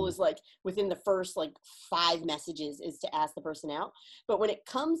your rule Ooh. is like within the first like 5 messages is to ask the person out, but when it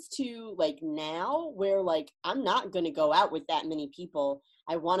comes to like now where like I'm not going to go out with that many people,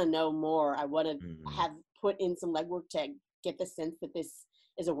 I want to know more. I want to have put in some legwork to get the sense that this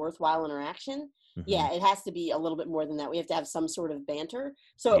is a worthwhile interaction. Mhm. Yeah, it has to be a little bit more than that. We have to have some sort of banter.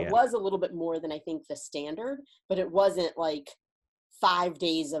 So it was a little bit more than I think the standard, but it wasn't like 5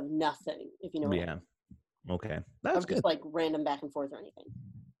 days of nothing, if you know what I mean. Okay. Of That's just good. like random back and forth or anything.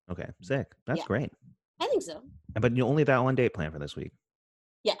 Okay. Sick. That's Yeah. great. I think so. But you only have that one date plan for this week.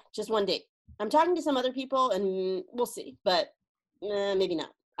 Yeah, just one date. I'm talking to some other people and we'll see, but maybe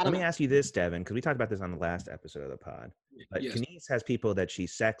not. I don't Let me know. ask you this, Devin, because we talked about this on the last episode of the pod. But Yes. Kenise has people that she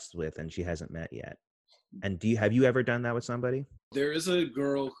sexts with and she hasn't met yet. And have you ever done that with somebody? There is a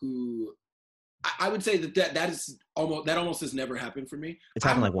girl who I would say that almost has never happened for me. It's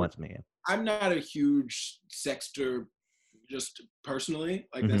happened like once, man. I'm not a huge sexter, just personally.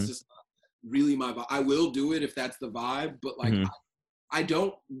 Like that's just not really my vibe. I will do it if that's the vibe, but like I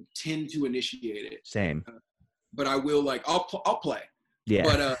don't tend to initiate it. Same. But I will like I'll play.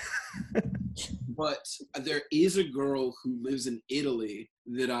 Yeah. But there is a girl who lives in Italy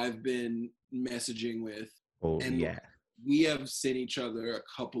that I've been messaging with. Oh and yeah. We have sent each other a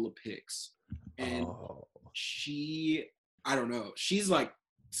couple of pics. And I don't know, she's like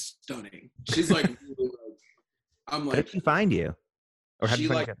stunning. She's like, really, I'm like, how did she find you? Or how did she you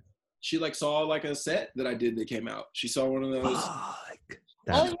find like, she like saw like a set that I did that came out. She saw one of those. Fuck.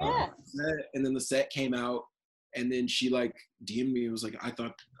 Oh yeah. Set, and then the set came out, And then she like DM'd me and was like, I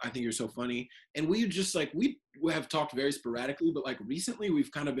think you're so funny. And we just like, we have talked very sporadically, but like recently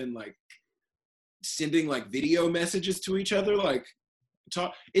we've kind of been like sending like video messages to each other, like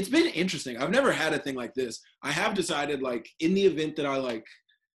it's been interesting. I've never had a thing like this. I have decided like in the event that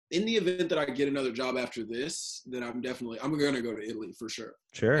I get another job after this, then I'm going to go to Italy for sure.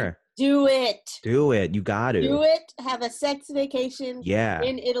 Sure. Do it. You got to. Do it. Have a sex vacation Yeah.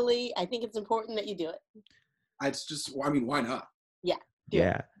 in Italy. I think it's important that you do it. It's just, I mean, why not? Yeah.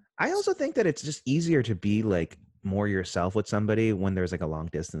 Yeah. I also think that it's just easier to be like more yourself with somebody when there's like a long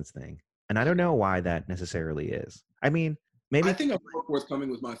distance thing. And I don't know why that necessarily is. I mean, maybe. I think I'm forthcoming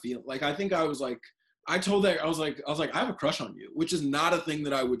with my feeling. Like, I think I was like, I told her, I was like, I have a crush on you, which is not a thing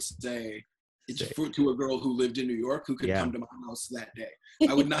that I would say to a girl who lived in New York who could come to my house that day.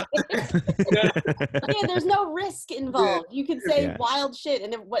 I would not. Yeah, there's no risk involved. You can say Yeah. wild shit,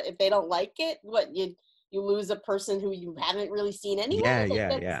 and if they don't like it, you lose a person who you haven't really seen anyway.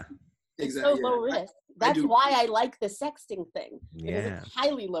 Yeah. It's Exactly. so low risk. That's why I like the sexting thing. Because Yeah. it's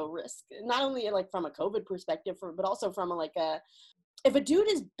highly low risk. Not only like from a COVID perspective, but also from if a dude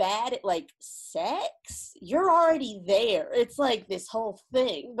is bad at like sex, you're already there. It's like this whole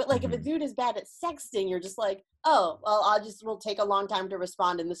thing. But like if a dude is bad at sexting, you're just like, oh, well, we'll take a long time to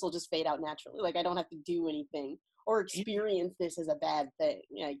respond and this will just fade out naturally. Like I don't have to do anything or experience this as a bad thing.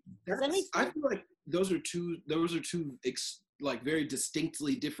 Like, does that make sense? I feel like those are two like very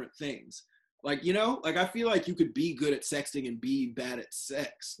distinctly different things. Like, you know, like I feel like you could be good at sexting and be bad at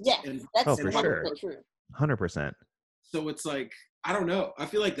sex. Yeah, that's for sure. True. 100%. So it's like, I don't know. I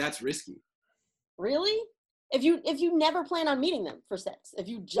feel like that's risky. Really? If you never plan on meeting them for sex, if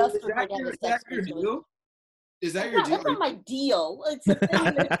you just Is that your deal? Is that your deal? That's not my deal. It's a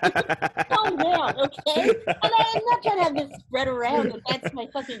thing that, calm down, okay? And I'm not trying to have this spread around that that's my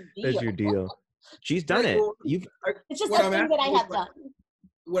fucking deal. That's your deal. She's done it. It's just a thing that I have done.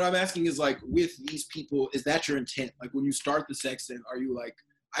 What I'm asking is like, with these people, is that your intent? Like when you start the sexting, are you like,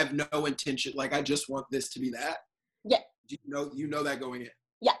 I have no intention, like I just want this to be that? Yeah. You know that going in?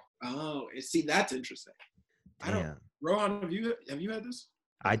 Yeah. Oh, see, that's interesting. Damn. Rohan, have you had this?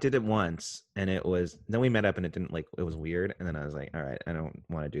 I did it once, and then we met up, and it was weird, and then I was like, all right, I don't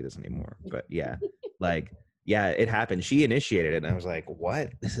want to do this anymore. But yeah, it happened. She initiated it, and I was like,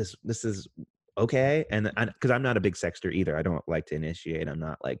 what? This is okay. And because I'm not a big sexter either, I don't like to initiate. I'm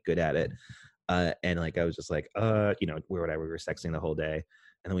not like good at it. And like I was just like, we were sexting the whole day,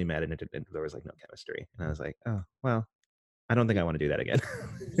 and then we met, and there was like no chemistry, and I was like, oh well, I don't think I want to do that again.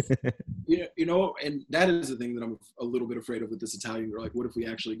 You know, and that is the thing that I'm a little bit afraid of with this Italian girl. Like, what if we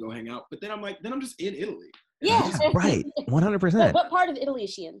actually go hang out? But then I'm like, I'm just in Italy. Yeah. Right. 100%. What part of Italy is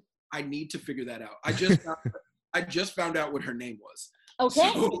she in? I need to figure that out. I just found out what her name was.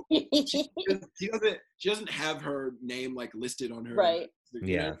 Okay. So she doesn't have her name like listed on her. Right.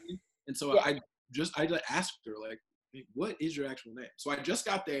 You know what I mean? And so I asked her like, hey, what is your actual name? So I just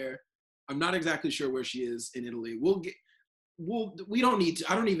got there. I'm not exactly sure where she is in Italy.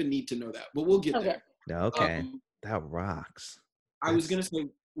 I don't even need to know that, but we'll get there. Okay. That rocks. I was gonna say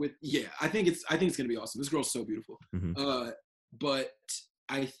I think it's gonna be awesome. This girl's so beautiful. Mm-hmm. But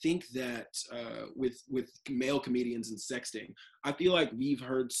I think that with male comedians and sexting, I feel like we've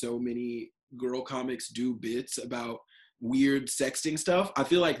heard so many girl comics do bits about weird sexting stuff. I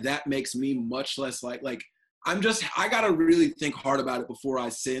feel like that makes me much less like I gotta really think hard about it before I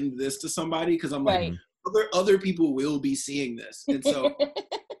send this to somebody, because I'm like, other people will be seeing this, and so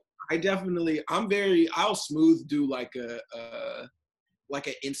I'll smooth do like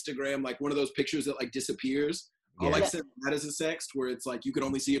an Instagram, like one of those pictures that like disappears. Yeah. I'll like send that as a sext where it's like you can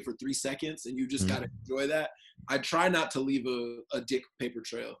only see it for 3 seconds and you just gotta enjoy that. I try not to leave a dick paper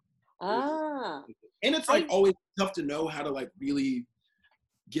trail. Ah. And it's like always tough to know how to like really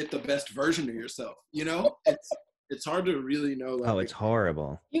get the best version of yourself, you know? It's hard to really know. Like, it's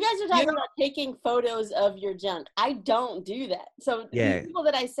horrible. You guys are talking about taking photos of your junk. I don't do that. So the people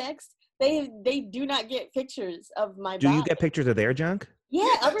that I sext, they do not get pictures of my body. Do you get pictures of their junk?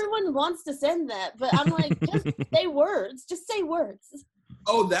 Yeah, everyone wants to send that, but I'm like, just say words. Just say words.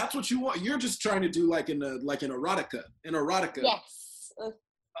 Oh, that's what you want. You're just trying to do like an erotica. Yes.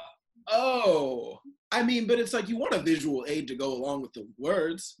 Oh, I mean, but it's like you want a visual aid to go along with the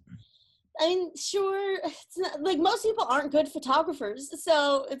words. I mean, sure. It's not, like most people aren't good photographers,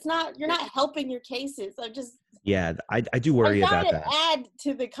 so it's not. You're not helping your cases. I do worry about that. Add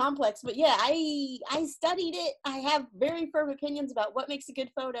to the complex, but yeah, I studied it. I have very firm opinions about what makes a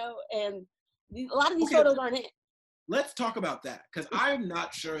good photo, and a lot of these photos aren't it. Let's talk about that, because I'm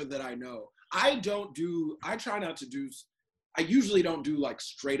not sure that I know. I usually don't do like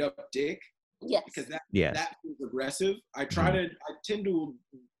straight up dick. Yes. because Yeah. that feels aggressive. I tend to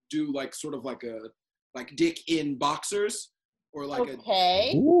do like sort of like dick in boxers or like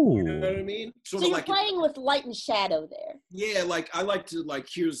okay. you know what I mean? Sort So of you're like playing with light and shadow there. yeah, like I like to like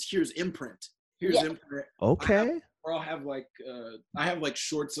here's imprint. Here's Yeah. imprint. Okay. Or I'll have like I have like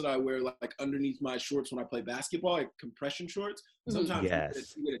shorts that I wear like underneath my shorts when I play basketball, like compression shorts. Sometimes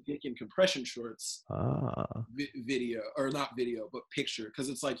Yes. you get a dick in compression shorts Ah. video, or not video, but picture, because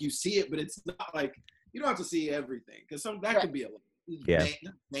it's like you see it, but it's not like you don't have to see everything, because some that could be a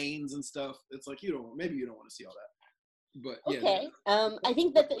veins and stuff. It's like you don't want to see all that. But yeah. Okay. I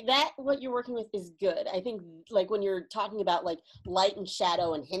think that what you're working with is good. I think like when you're talking about like light and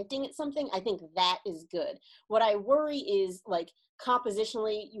shadow and hinting at something, I think that is good. What I worry is like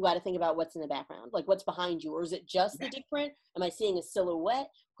compositionally, you got to think about what's in the background, like what's behind you, or is it just the dick print? Am I seeing a silhouette?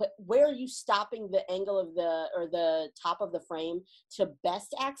 Where are you stopping the angle of the top of the frame to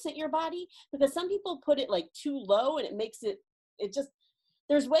best accent your body? Because some people put it like too low and it makes it just.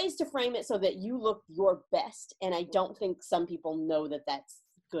 There's ways to frame it so that you look your best, and I don't think some people know that that's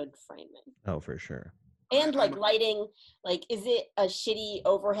good framing. Oh, for sure. And like lighting, like is it a shitty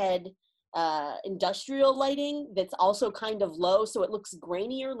overhead industrial lighting that's also kind of low so it looks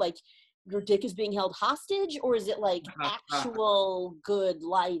grainier, like your dick is being held hostage, or is it like actual good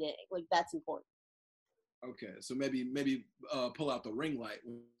lighting? Like that's important. Okay, so maybe pull out the ring light.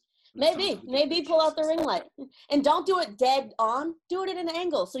 Maybe pull out the ring light, and don't do it dead on. Do it at an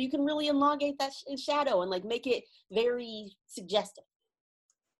angle so you can really elongate that shadow and like make it very suggestive.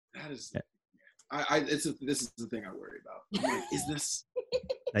 That is, this is the thing I worry about. I'm like, is this?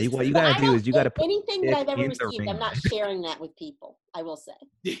 Now, what you gotta do is you gotta put anything that I've ever received. I'm not sharing that with people. I will say.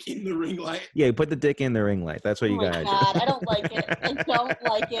 Dick in the ring light. Yeah, you put the dick in the ring light. That's what you gotta do. I don't like it. I don't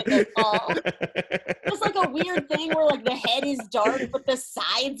like it at all. It's like a weird thing where like the head is dark but the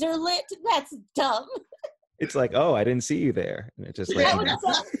sides are lit. That's dumb. It's like, oh, I didn't see you there. And it just like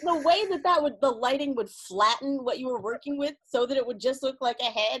the way the lighting would flatten what you were working with so that it would just look like a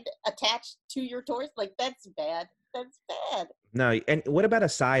head attached to your torso. Like that's bad. That's bad. No, and what about a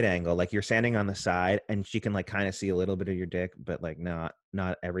side angle? Like you're standing on the side and she can like kind of see a little bit of your dick, but like not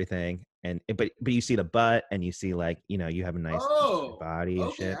everything. And but you see the butt and you see like, you know, you have a nice body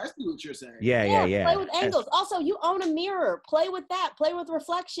and shit. I see what you're saying. Yeah. Play with angles. Also, you own a mirror. Play with that. Play with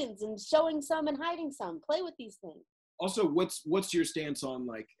reflections and showing some and hiding some. Play with these things. Also, what's your stance on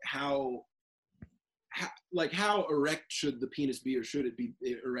like how erect should the penis be, or should it be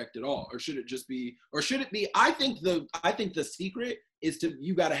erect at all, or should it be? I think the secret is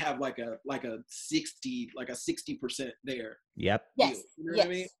you got to have like a 60% there. Yep. Yes. You know what I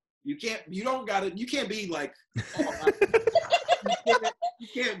mean? You can't be like. You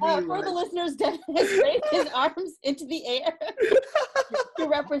can't be for the listeners, Devin has raised his arms into the air to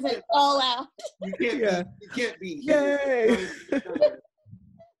represent all out. You can't be. Yay!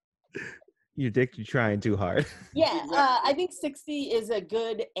 Your dick, you're trying too hard. Yeah, I think 60 is a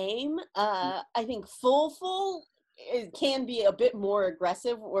good aim. I think full it can be a bit more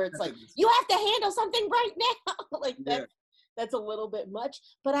aggressive, where it's like you have to handle something right now. Like that's a little bit much.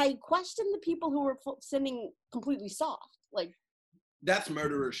 But I question the people who were sending completely soft. Like that's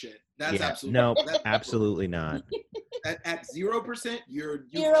murderer shit. That's absolutely not. At 0%, you're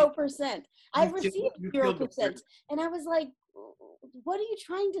 0%. I've received 0%, and I was like, what are you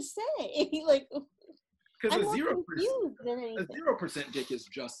trying to say? Like, because a 0% dick is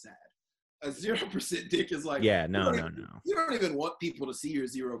just sad. A 0% dick is like, no. You don't even want people to see your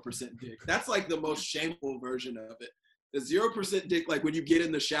 0% dick. That's like the most shameful version of it. The 0% dick, like when you get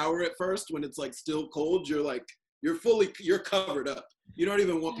in the shower at first, when it's like still cold, you're like, you're covered up. You don't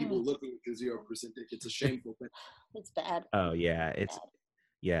even want people looking at your 0% dick. It's a shameful thing. It's bad. Oh yeah, it's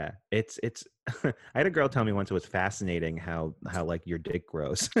I had a girl tell me once it was fascinating how like your dick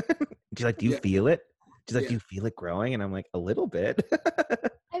grows. She's like, do you feel it? She's like, do you feel it growing? And I'm like, a little bit.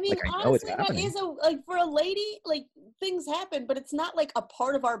 I mean, like, honestly, that is like for a lady, like things happen, but it's not like a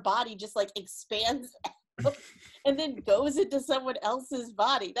part of our body just like expands and then goes into someone else's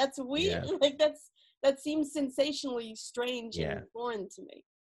body. That's weird. Yeah. Like that seems sensationally strange and foreign to me.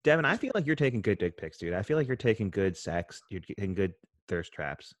 Devin, I feel like you're taking good dick pics, dude. I feel like you're taking good sex. You're taking good thirst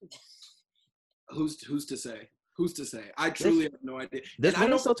traps. Who's to say? Who's to say? I truly have no idea. This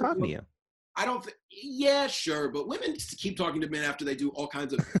woman still talking to you. I don't think. Yeah, sure, but women just keep talking to men after they do all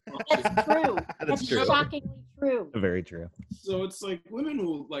kinds of. That's true. That's true. Shockingly true. Very true. So it's like women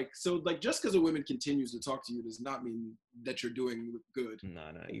will just because a woman continues to talk to you does not mean that you're doing good.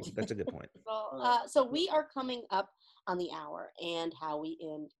 No, that's a good point. So we are coming up on the hour, and how we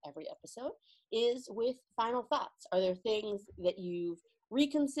end every episode is with final thoughts. Are there things that you've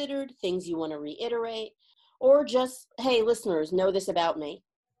reconsidered, things you want to reiterate, or just, hey, listeners, know this about me?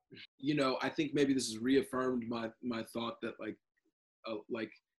 I think maybe this has reaffirmed my thought that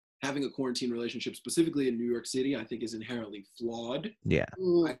like having a quarantine relationship, specifically in New York City, I think is inherently flawed. Yeah.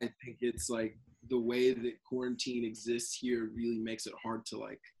 I think it's like the way that quarantine exists here really makes it hard to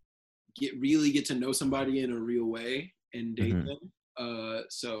like get to know somebody in a real way and date them.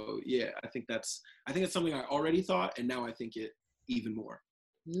 So yeah, I think it's something I already thought, and now I think it even more.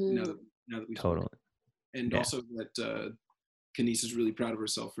 Now that we totally. And also that Kenice is really proud of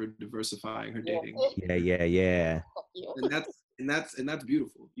herself for diversifying her dating. Yeah. And that's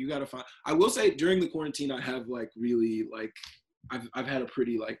beautiful. You gotta find. I will say during the quarantine, I have like really like I've had a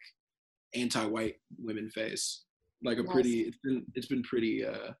pretty like anti-white women phase. Like a pretty. It's been pretty.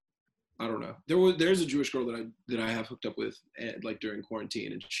 I don't know. There's a Jewish girl that I have hooked up with like during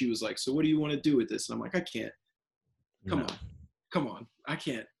quarantine, and she was like, "So what do you want to do with this?" And I'm like, "I can't. Come on. I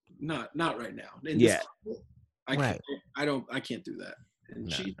can't. Not right now." And I can't do that.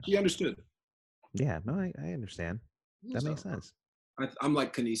 And she understood. Yeah, no, I understand. That makes sense. I'm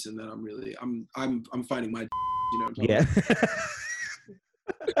like Kenice in that I'm finding my, Yeah.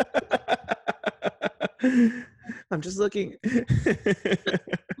 I'm just looking.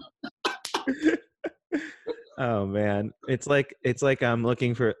 Oh man, it's like I'm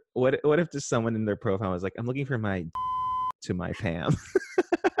looking for what if just someone in their profile was like, I'm looking for my to my Pam.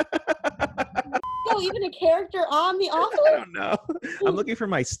 Oh, even a character on The Office? I don't know. I'm looking for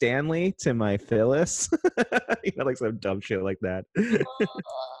my Stanley to my Phyllis. Like some dumb shit like that.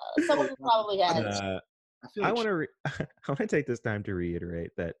 Someone probably has. I want to take this time to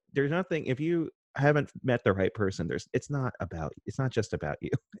reiterate that there's nothing, if you haven't met the right person, it's not just about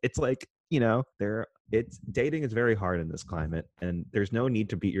you. It's like, dating is very hard in this climate, and there's no need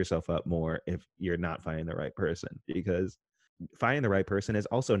to beat yourself up more if you're not finding the right person, because finding the right person is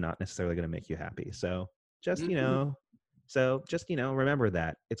also not necessarily going to make you happy. So just, remember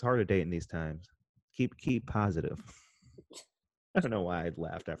that it's hard to date in these times. Keep positive. I don't know why I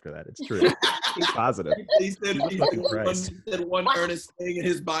laughed after that. It's true. Keep positive. He said one earnest thing, and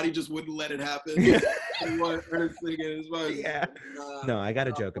his body just wouldn't let it happen. One earnest thing in his body. Yeah. No, I got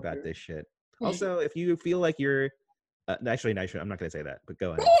a joke about this shit. Also, if you feel like you're actually, I'm not going to say that, but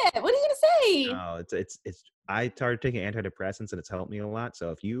go ahead. Yeah, what are you going to say? No, it's. I started taking antidepressants, and it's helped me a lot.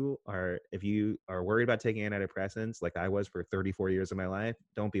 So if you are worried about taking antidepressants, like I was for 34 years of my life,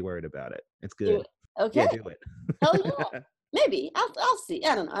 don't be worried about it. It's good. Do it. Okay. Yeah, do it. Hell yeah. Maybe. I'll see.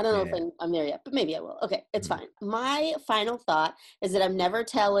 I don't know. I don't know if I'm there yet, but maybe I will. Okay, it's fine. My final thought is that I'm never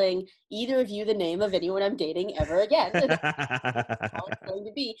telling either of you the name of anyone I'm dating ever again. That's how it's going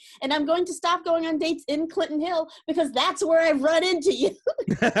to be. And I'm going to stop going on dates in Clinton Hill, because that's where I've run into you.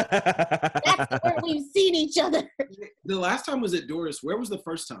 That's where we've seen each other. The last time was at Doris. Where was the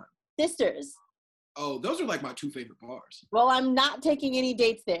first time? Sisters. Oh, those are like my two favorite bars. Well, I'm not taking any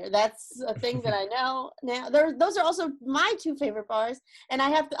dates there. That's a thing that I know now. Those are also my two favorite bars, and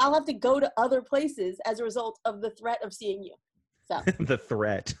I'll have to go to other places as a result of the threat of seeing you. So the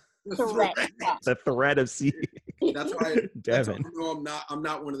threat. Yeah. The threat of seeing. That's why Devin. I'm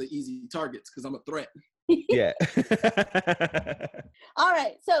not one of the easy targets, because I'm a threat. Yeah. All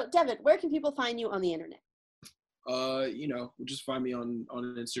right. So, Devin, where can people find you on the internet? Just find me on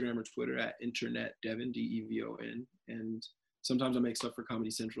Instagram or Twitter at Internet Devin, DEVON, and sometimes I make stuff for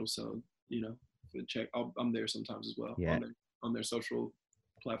Comedy Central, so check. I'm there sometimes as well. Yeah. On their social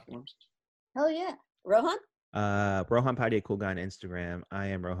platforms. Hell yeah, Rohan. Rohan Padia Cool Guy on Instagram. I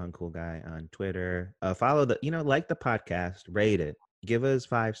am Rohan Cool Guy on Twitter. Follow like the podcast, rate it, give us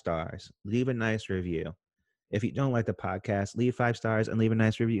 5 stars, leave a nice review. If you don't like the podcast, leave 5 stars and leave a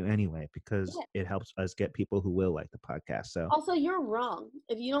nice review anyway, because it helps us get people who will like the podcast. So also, you're wrong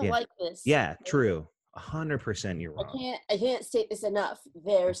if you don't like this. Yeah, true. 100% you're wrong. I can't state this enough.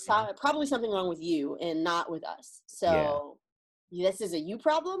 There's probably something wrong with you and not with us. So this is a you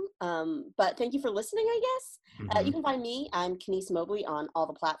problem. But thank you for listening, I guess. You can find me. I'm Kenice Mobley on all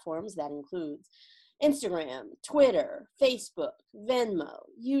the platforms. That includes Instagram, Twitter, Facebook, Venmo,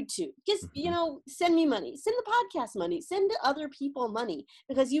 YouTube. Just, send me money. Send the podcast money. Send other people money,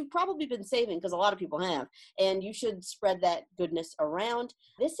 because you've probably been saving, because a lot of people have. And you should spread that goodness around.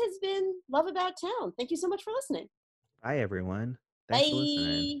 This has been Love About Town. Thank you so much for listening. Bye, everyone. Thanks for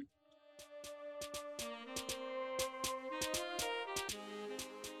listening.